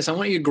understand this. I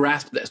want you to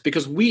grasp this,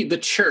 because we, the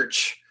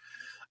church,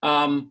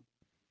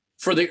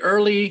 For the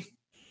early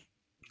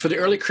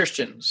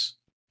Christians,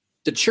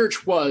 the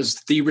church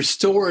was the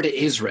restored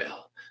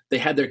Israel. They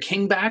had their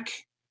king back.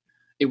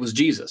 It was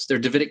Jesus, their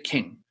Davidic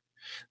king.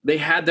 They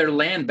had their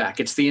land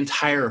back. It's the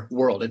entire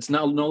world. It's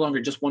no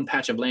longer just one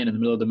patch of land in the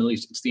middle of the Middle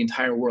East. It's the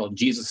entire world.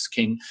 Jesus is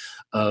king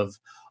of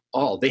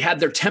all. They had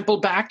their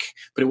temple back,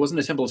 but it wasn't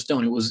a temple of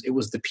stone. It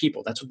was the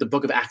people. That's what the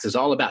book of Acts is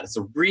all about. It's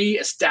a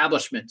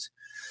reestablishment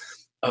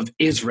of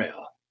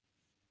Israel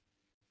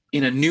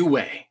in a new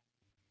way.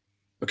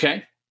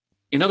 Okay?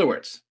 In other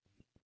words,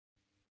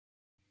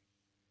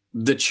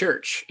 the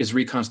church is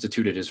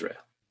reconstituted Israel.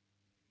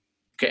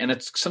 Okay, and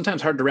it's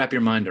sometimes hard to wrap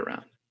your mind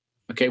around.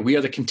 Okay, we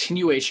are the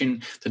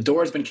continuation. The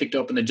door has been kicked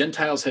open. The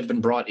Gentiles have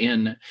been brought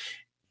in,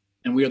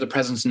 and we are the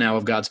presence now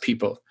of God's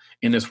people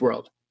in this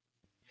world.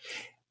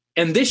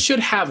 And this should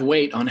have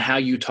weight on how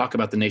you talk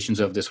about the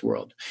nations of this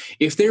world.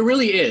 If there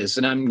really is,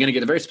 and I'm going to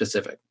get very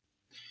specific,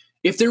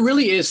 if there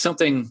really is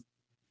something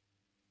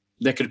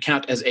that could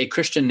count as a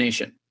Christian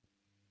nation,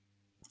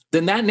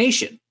 then that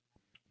nation,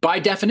 by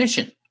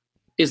definition,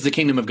 is the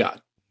kingdom of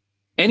God.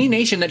 Any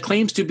nation that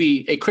claims to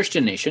be a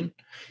Christian nation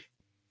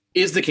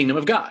is the kingdom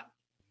of God.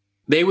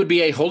 They would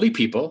be a holy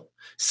people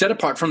set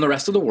apart from the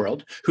rest of the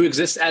world who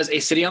exists as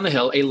a city on the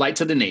hill, a light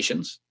to the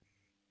nations.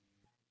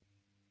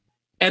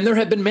 And there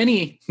have been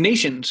many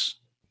nations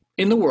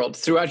in the world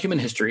throughout human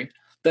history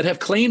that have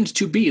claimed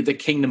to be the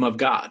kingdom of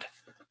God.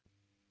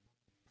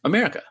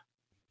 America,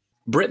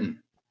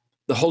 Britain,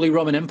 the Holy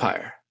Roman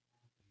Empire.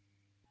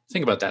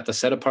 Think about that, the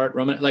set apart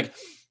Roman, like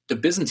the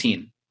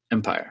Byzantine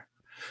Empire.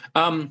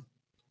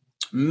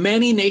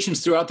 Many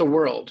nations throughout the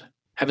world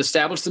have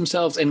established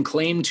themselves and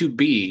claim to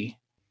be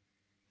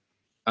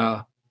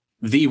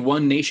the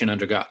one nation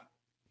under God.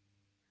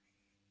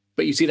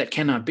 But you see, that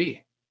cannot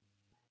be,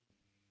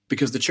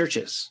 because the church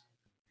is.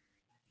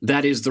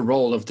 That is the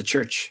role of the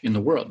church in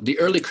the world. The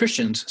early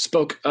Christians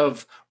spoke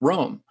of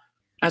Rome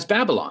as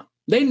Babylon.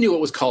 They knew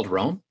it was called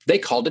Rome. They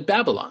called it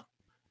Babylon.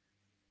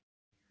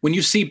 When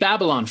you see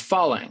Babylon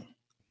falling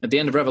at the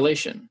end of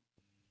Revelation,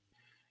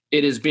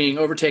 it is being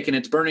overtaken,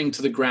 it's burning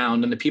to the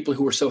ground, and the people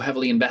who were so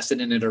heavily invested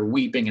in it are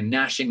weeping and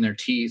gnashing their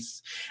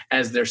teeth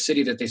as their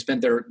city that they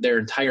spent their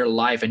entire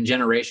life and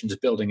generations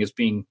building is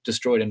being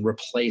destroyed and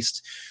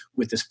replaced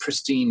with this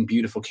pristine,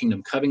 beautiful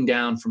kingdom coming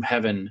down from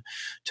heaven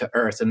to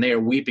earth. And they are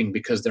weeping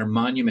because their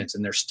monuments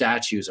and their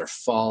statues are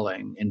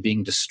falling and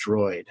being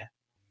destroyed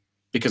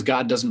because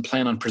God doesn't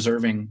plan on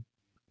preserving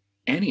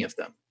any of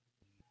them,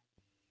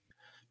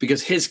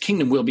 because his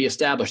kingdom will be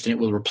established and it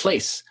will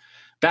replace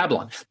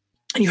Babylon.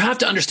 And you have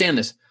to understand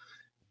this.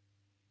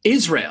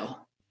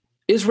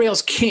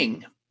 Israel's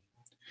king,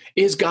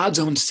 is God's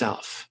own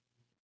self.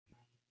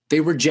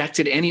 They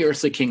rejected any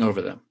earthly king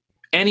over them,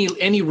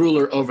 any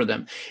ruler over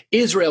them.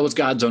 Israel was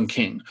God's own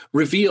king,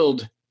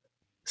 revealed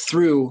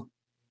through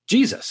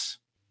Jesus.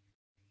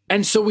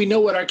 And so we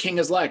know what our king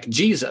is like.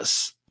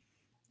 Jesus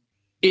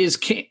is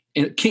king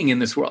in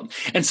this world.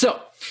 And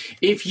so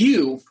if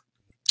you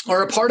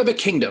are a part of a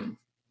kingdom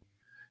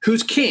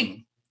whose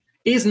king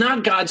is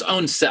not God's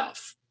own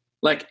self,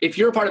 like if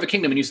you're a part of a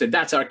kingdom and you say,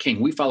 that's our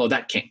king, we follow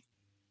that king,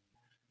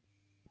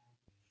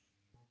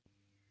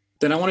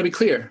 then I want to be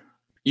clear.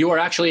 You are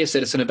actually a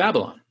citizen of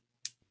Babylon.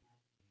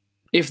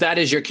 If that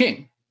is your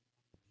king,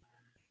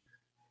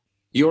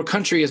 your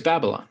country is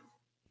Babylon.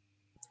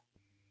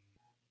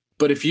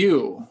 But if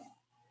you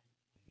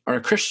are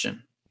a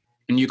Christian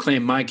and you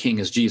claim my king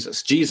is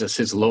Jesus, Jesus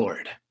is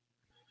Lord,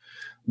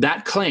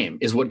 that claim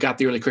is what got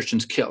the early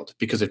Christians killed,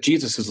 because if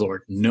Jesus is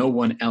Lord, no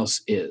one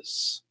else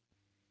is.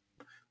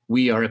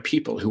 We are a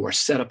people who are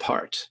set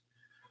apart.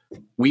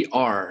 We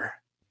are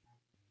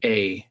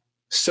a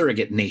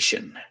surrogate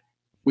nation.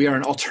 We are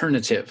an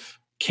alternative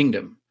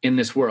kingdom in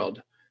this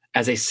world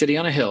as a city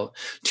on a hill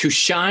to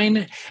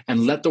shine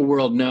and let the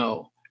world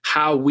know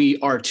how we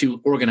are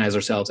to organize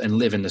ourselves and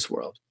live in this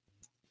world.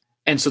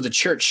 And so the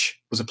church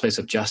was a place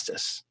of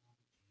justice,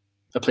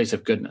 a place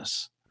of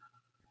goodness,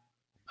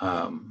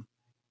 a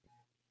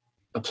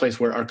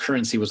place where our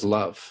currency was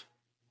love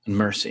and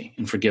mercy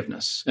and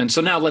forgiveness. And so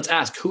now let's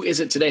ask, who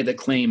is it today that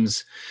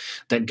claims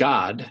that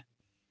God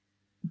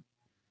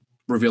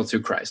revealed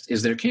through Christ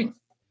is their king?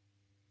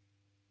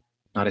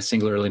 Not a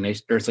single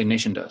earthly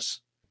nation does.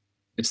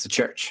 It's the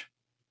church.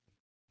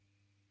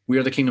 We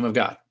are the kingdom of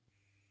God.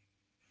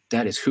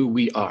 That is who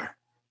we are.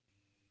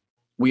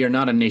 We are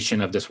not a nation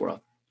of this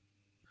world.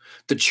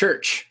 The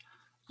church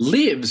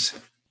lives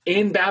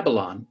in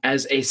Babylon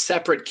as a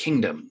separate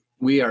kingdom.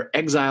 We are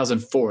exiles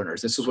and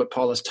foreigners. This is what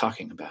Paul is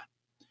talking about.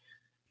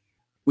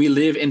 We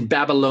live in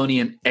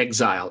Babylonian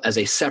exile as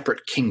a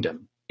separate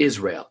kingdom,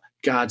 Israel,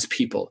 God's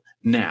people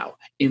now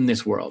in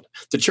this world.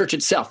 The church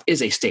itself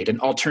is a state,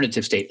 an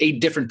alternative state, a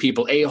different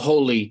people, a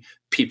holy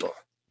people.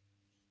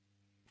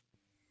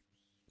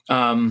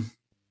 And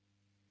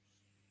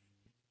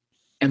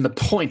the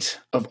point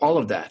of all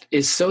of that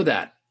is so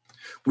that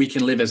we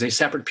can live as a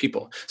separate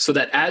people, so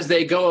that as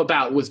they go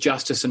about with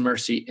justice and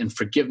mercy and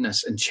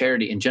forgiveness and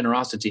charity and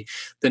generosity,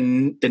 the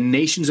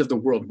nations of the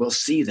world will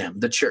see them,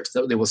 the church,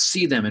 they will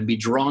see them and be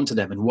drawn to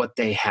them and what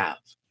they have.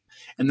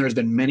 And there's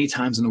been many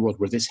times in the world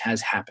where this has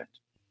happened.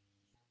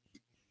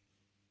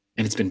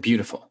 And it's been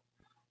beautiful.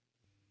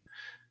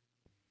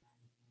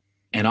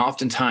 And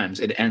oftentimes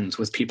it ends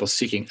with people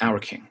seeking our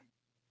King.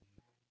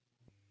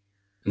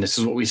 And this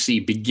is what we see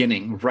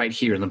beginning right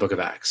here in the book of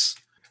Acts.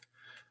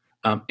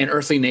 An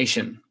earthly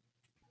nation.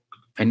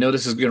 I know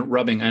this is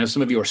rubbing. I know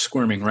some of you are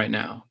squirming right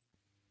now,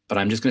 but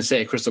I'm just going to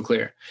say it crystal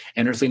clear.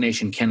 An earthly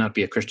nation cannot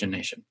be a Christian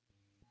nation,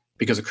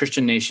 because a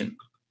Christian nation,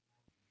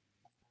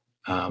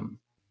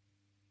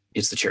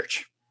 it's the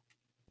church.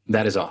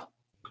 That is all.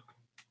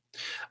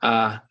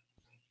 And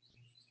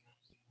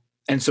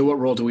so what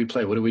role do we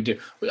play? What do we do?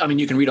 I mean,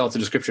 you can read all through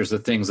the scriptures the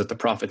things that the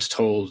prophets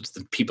told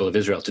the people of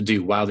Israel to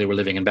do while they were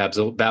living in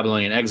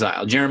Babylonian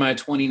exile. Jeremiah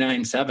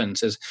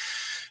 29:7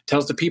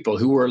 tells the people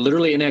who were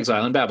literally in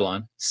exile in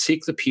Babylon,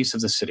 seek the peace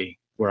of the city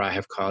where I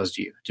have caused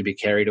you to be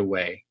carried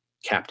away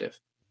captive,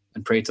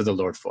 and pray to the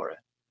Lord for it.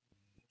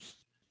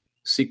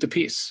 Seek the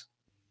peace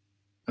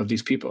of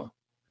these people.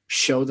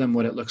 Show them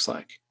what it looks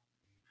like.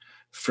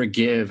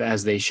 Forgive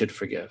as they should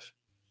forgive.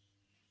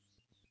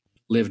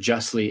 Live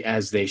justly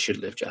as they should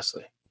live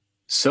justly,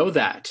 so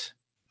that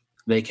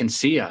they can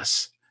see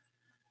us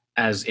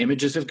as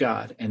images of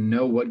God and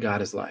know what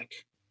God is like.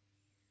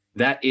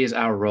 That is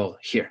our role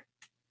here.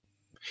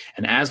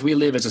 And as we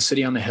live as a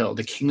city on the hill,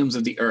 the kingdoms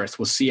of the earth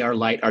will see our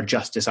light, our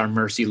justice, our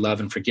mercy, love,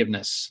 and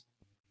forgiveness.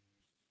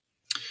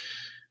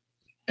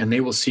 And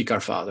they will seek our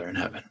Father in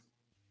heaven.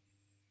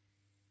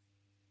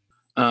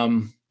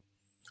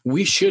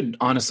 We should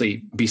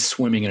honestly be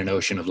swimming in an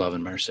ocean of love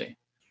and mercy,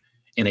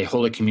 in a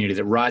holy community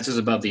that rises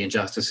above the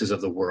injustices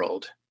of the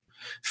world,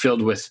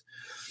 filled with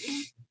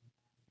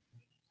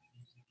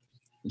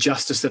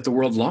justice that the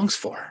world longs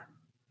for.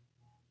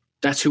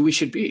 That's who we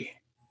should be.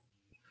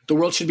 The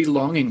world should be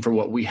longing for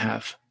what we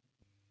have.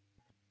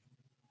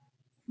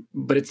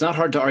 But it's not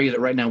hard to argue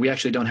that right now we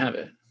actually don't have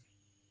it.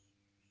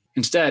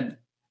 Instead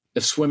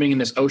of swimming in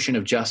this ocean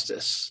of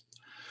justice,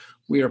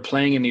 we are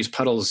playing in these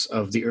puddles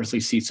of the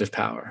earthly seats of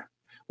power.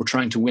 We're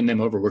trying to win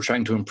them over. We're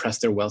trying to impress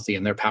their wealthy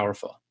and their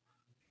powerful.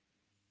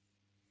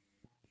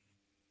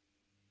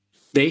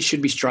 They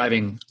should be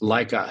striving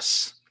like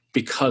us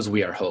because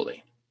we are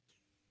holy,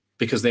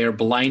 because they are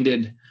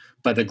blinded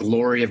by the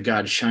glory of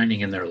God shining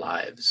in their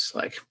lives.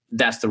 Like,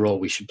 that's the role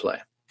we should play.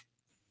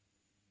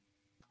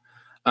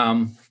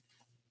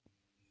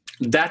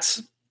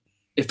 That's,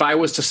 if I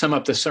was to sum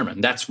up this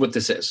sermon, that's what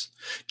this is.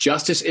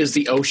 Justice is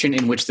the ocean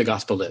in which the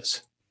gospel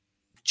lives.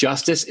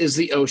 Justice is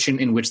the ocean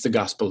in which the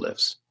gospel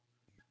lives.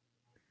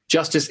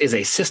 Justice is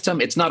a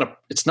system. It's not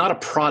a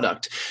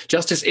product.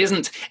 Justice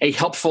isn't a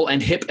helpful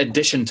and hip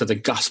addition to the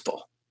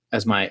gospel,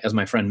 as my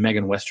friend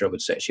Megan Westrow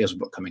would say. She has a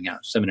book coming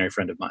out, seminary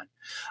friend of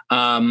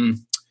mine.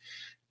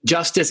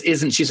 Justice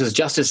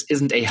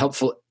isn't a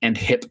helpful and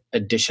hip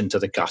addition to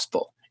the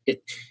gospel.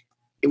 It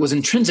was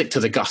intrinsic to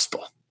the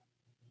gospel.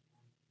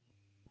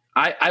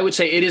 I would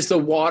say it is the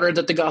water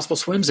that the gospel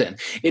swims in.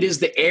 It is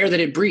the air that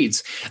it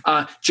breathes.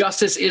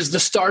 Justice is the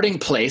starting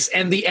place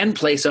and the end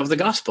place of the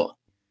gospel.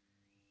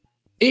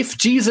 If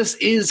Jesus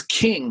is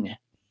king,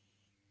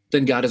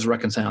 then God is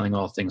reconciling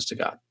all things to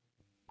God,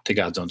 to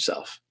God's own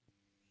self.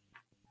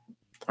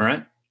 All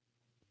right?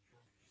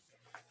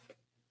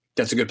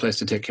 That's a good place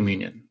to take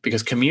communion,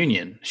 because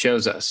communion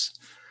shows us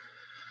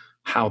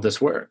how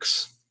this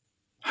works,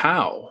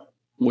 how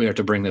we are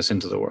to bring this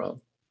into the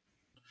world.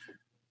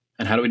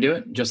 And how do we do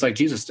it? Just like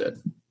Jesus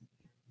did.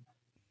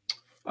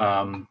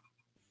 The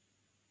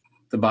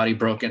body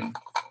broken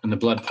and the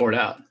blood poured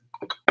out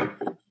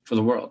for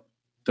the world.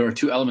 There are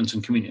two elements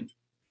in communion.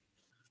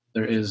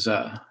 There's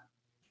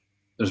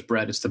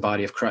bread. It's the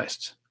body of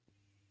Christ,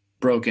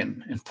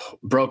 broken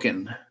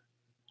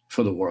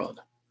for the world.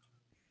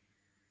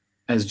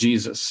 As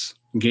Jesus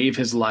gave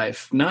his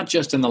life, not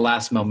just in the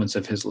last moments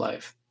of his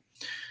life,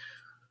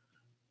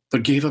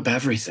 but gave up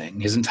everything,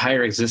 his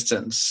entire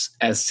existence,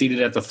 as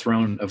seated at the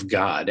throne of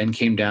God, and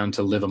came down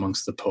to live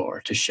amongst the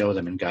poor, to show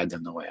them and guide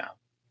them the way out.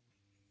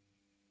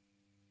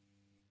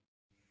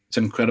 It's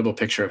an incredible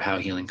picture of how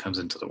healing comes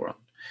into the world.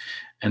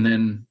 And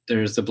then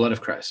there's the blood of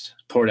Christ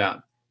poured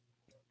out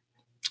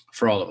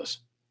for all of us,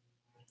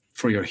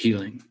 for your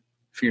healing,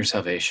 for your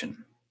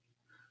salvation,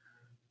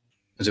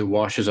 as it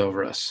washes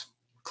over us,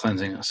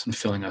 cleansing us and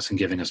filling us and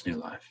giving us new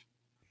life.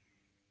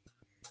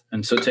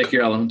 And so take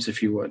your elements,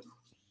 if you would.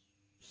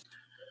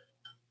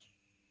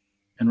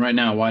 And right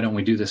now, why don't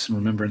we do this in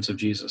remembrance of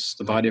Jesus,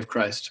 the body of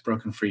Christ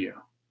broken for you,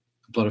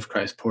 the blood of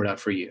Christ poured out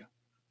for you,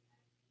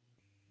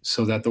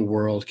 so that the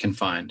world can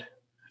find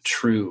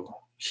true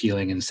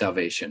healing and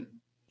salvation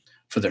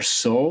for their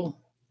soul,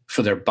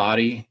 for their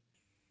body,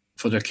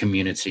 for their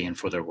community, and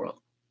for their world.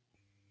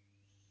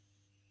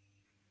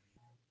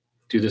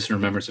 Do this in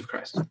remembrance of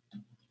Christ.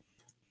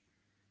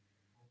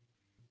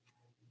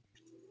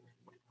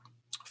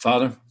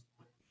 Father,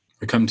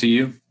 we come to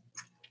you.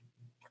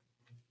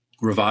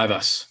 Revive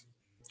us.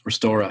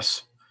 Restore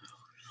us.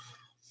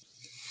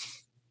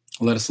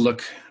 Let us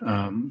look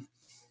to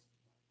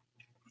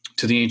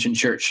the ancient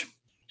church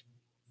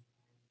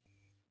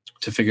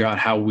to figure out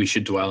how we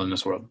should dwell in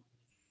this world.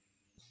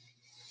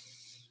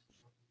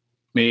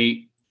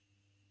 May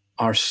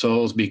our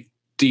souls be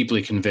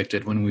deeply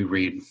convicted when we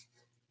read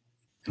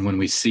and when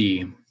we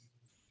see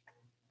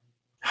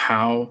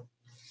how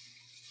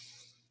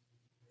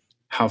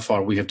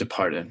far we have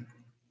departed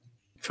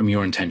from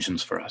your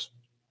intentions for us.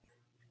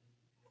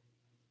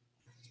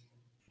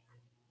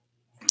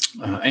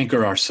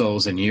 Anchor our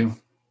souls in you.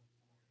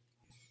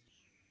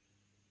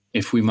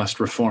 If we must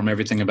reform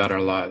everything about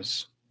our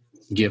lives,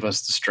 give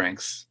us the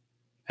strength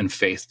and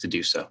faith to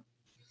do so.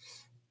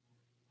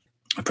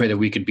 I pray that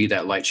we could be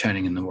that light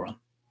shining in the world.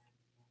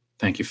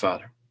 Thank you,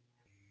 Father.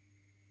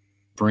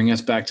 Bring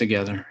us back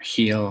together.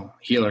 Heal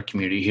our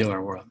community, heal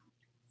our world.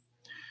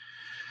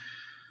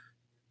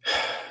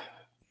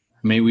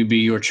 May we be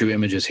your true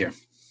images here.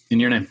 In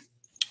your name,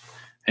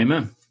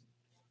 amen.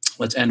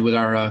 Let's end with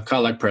our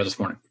collect prayer this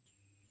morning.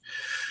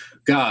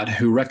 God,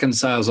 who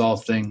reconciles all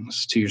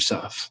things to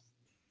yourself,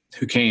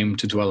 who came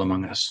to dwell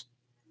among us,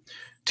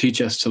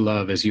 teach us to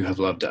love as you have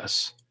loved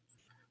us.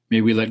 May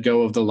we let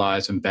go of the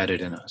lies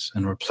embedded in us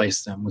and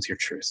replace them with your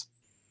truth.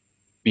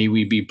 May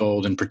we be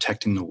bold in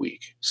protecting the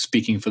weak,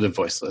 speaking for the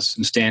voiceless,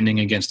 and standing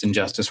against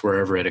injustice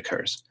wherever it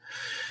occurs.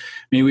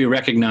 May we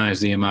recognize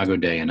the Imago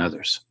Dei in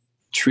others,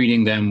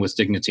 treating them with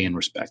dignity and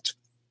respect.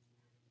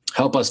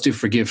 Help us to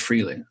forgive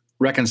freely,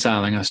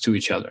 reconciling us to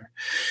each other.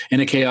 In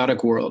a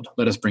chaotic world,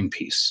 let us bring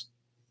peace,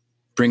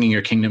 bringing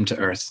your kingdom to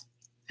earth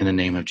in the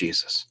name of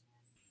Jesus.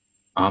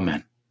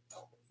 Amen.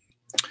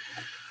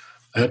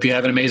 I hope you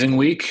have an amazing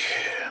week.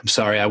 I'm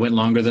sorry I went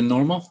longer than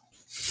normal.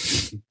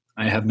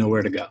 I have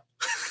nowhere to go.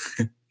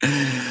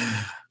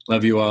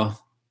 Love you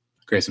all.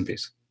 Grace and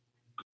peace.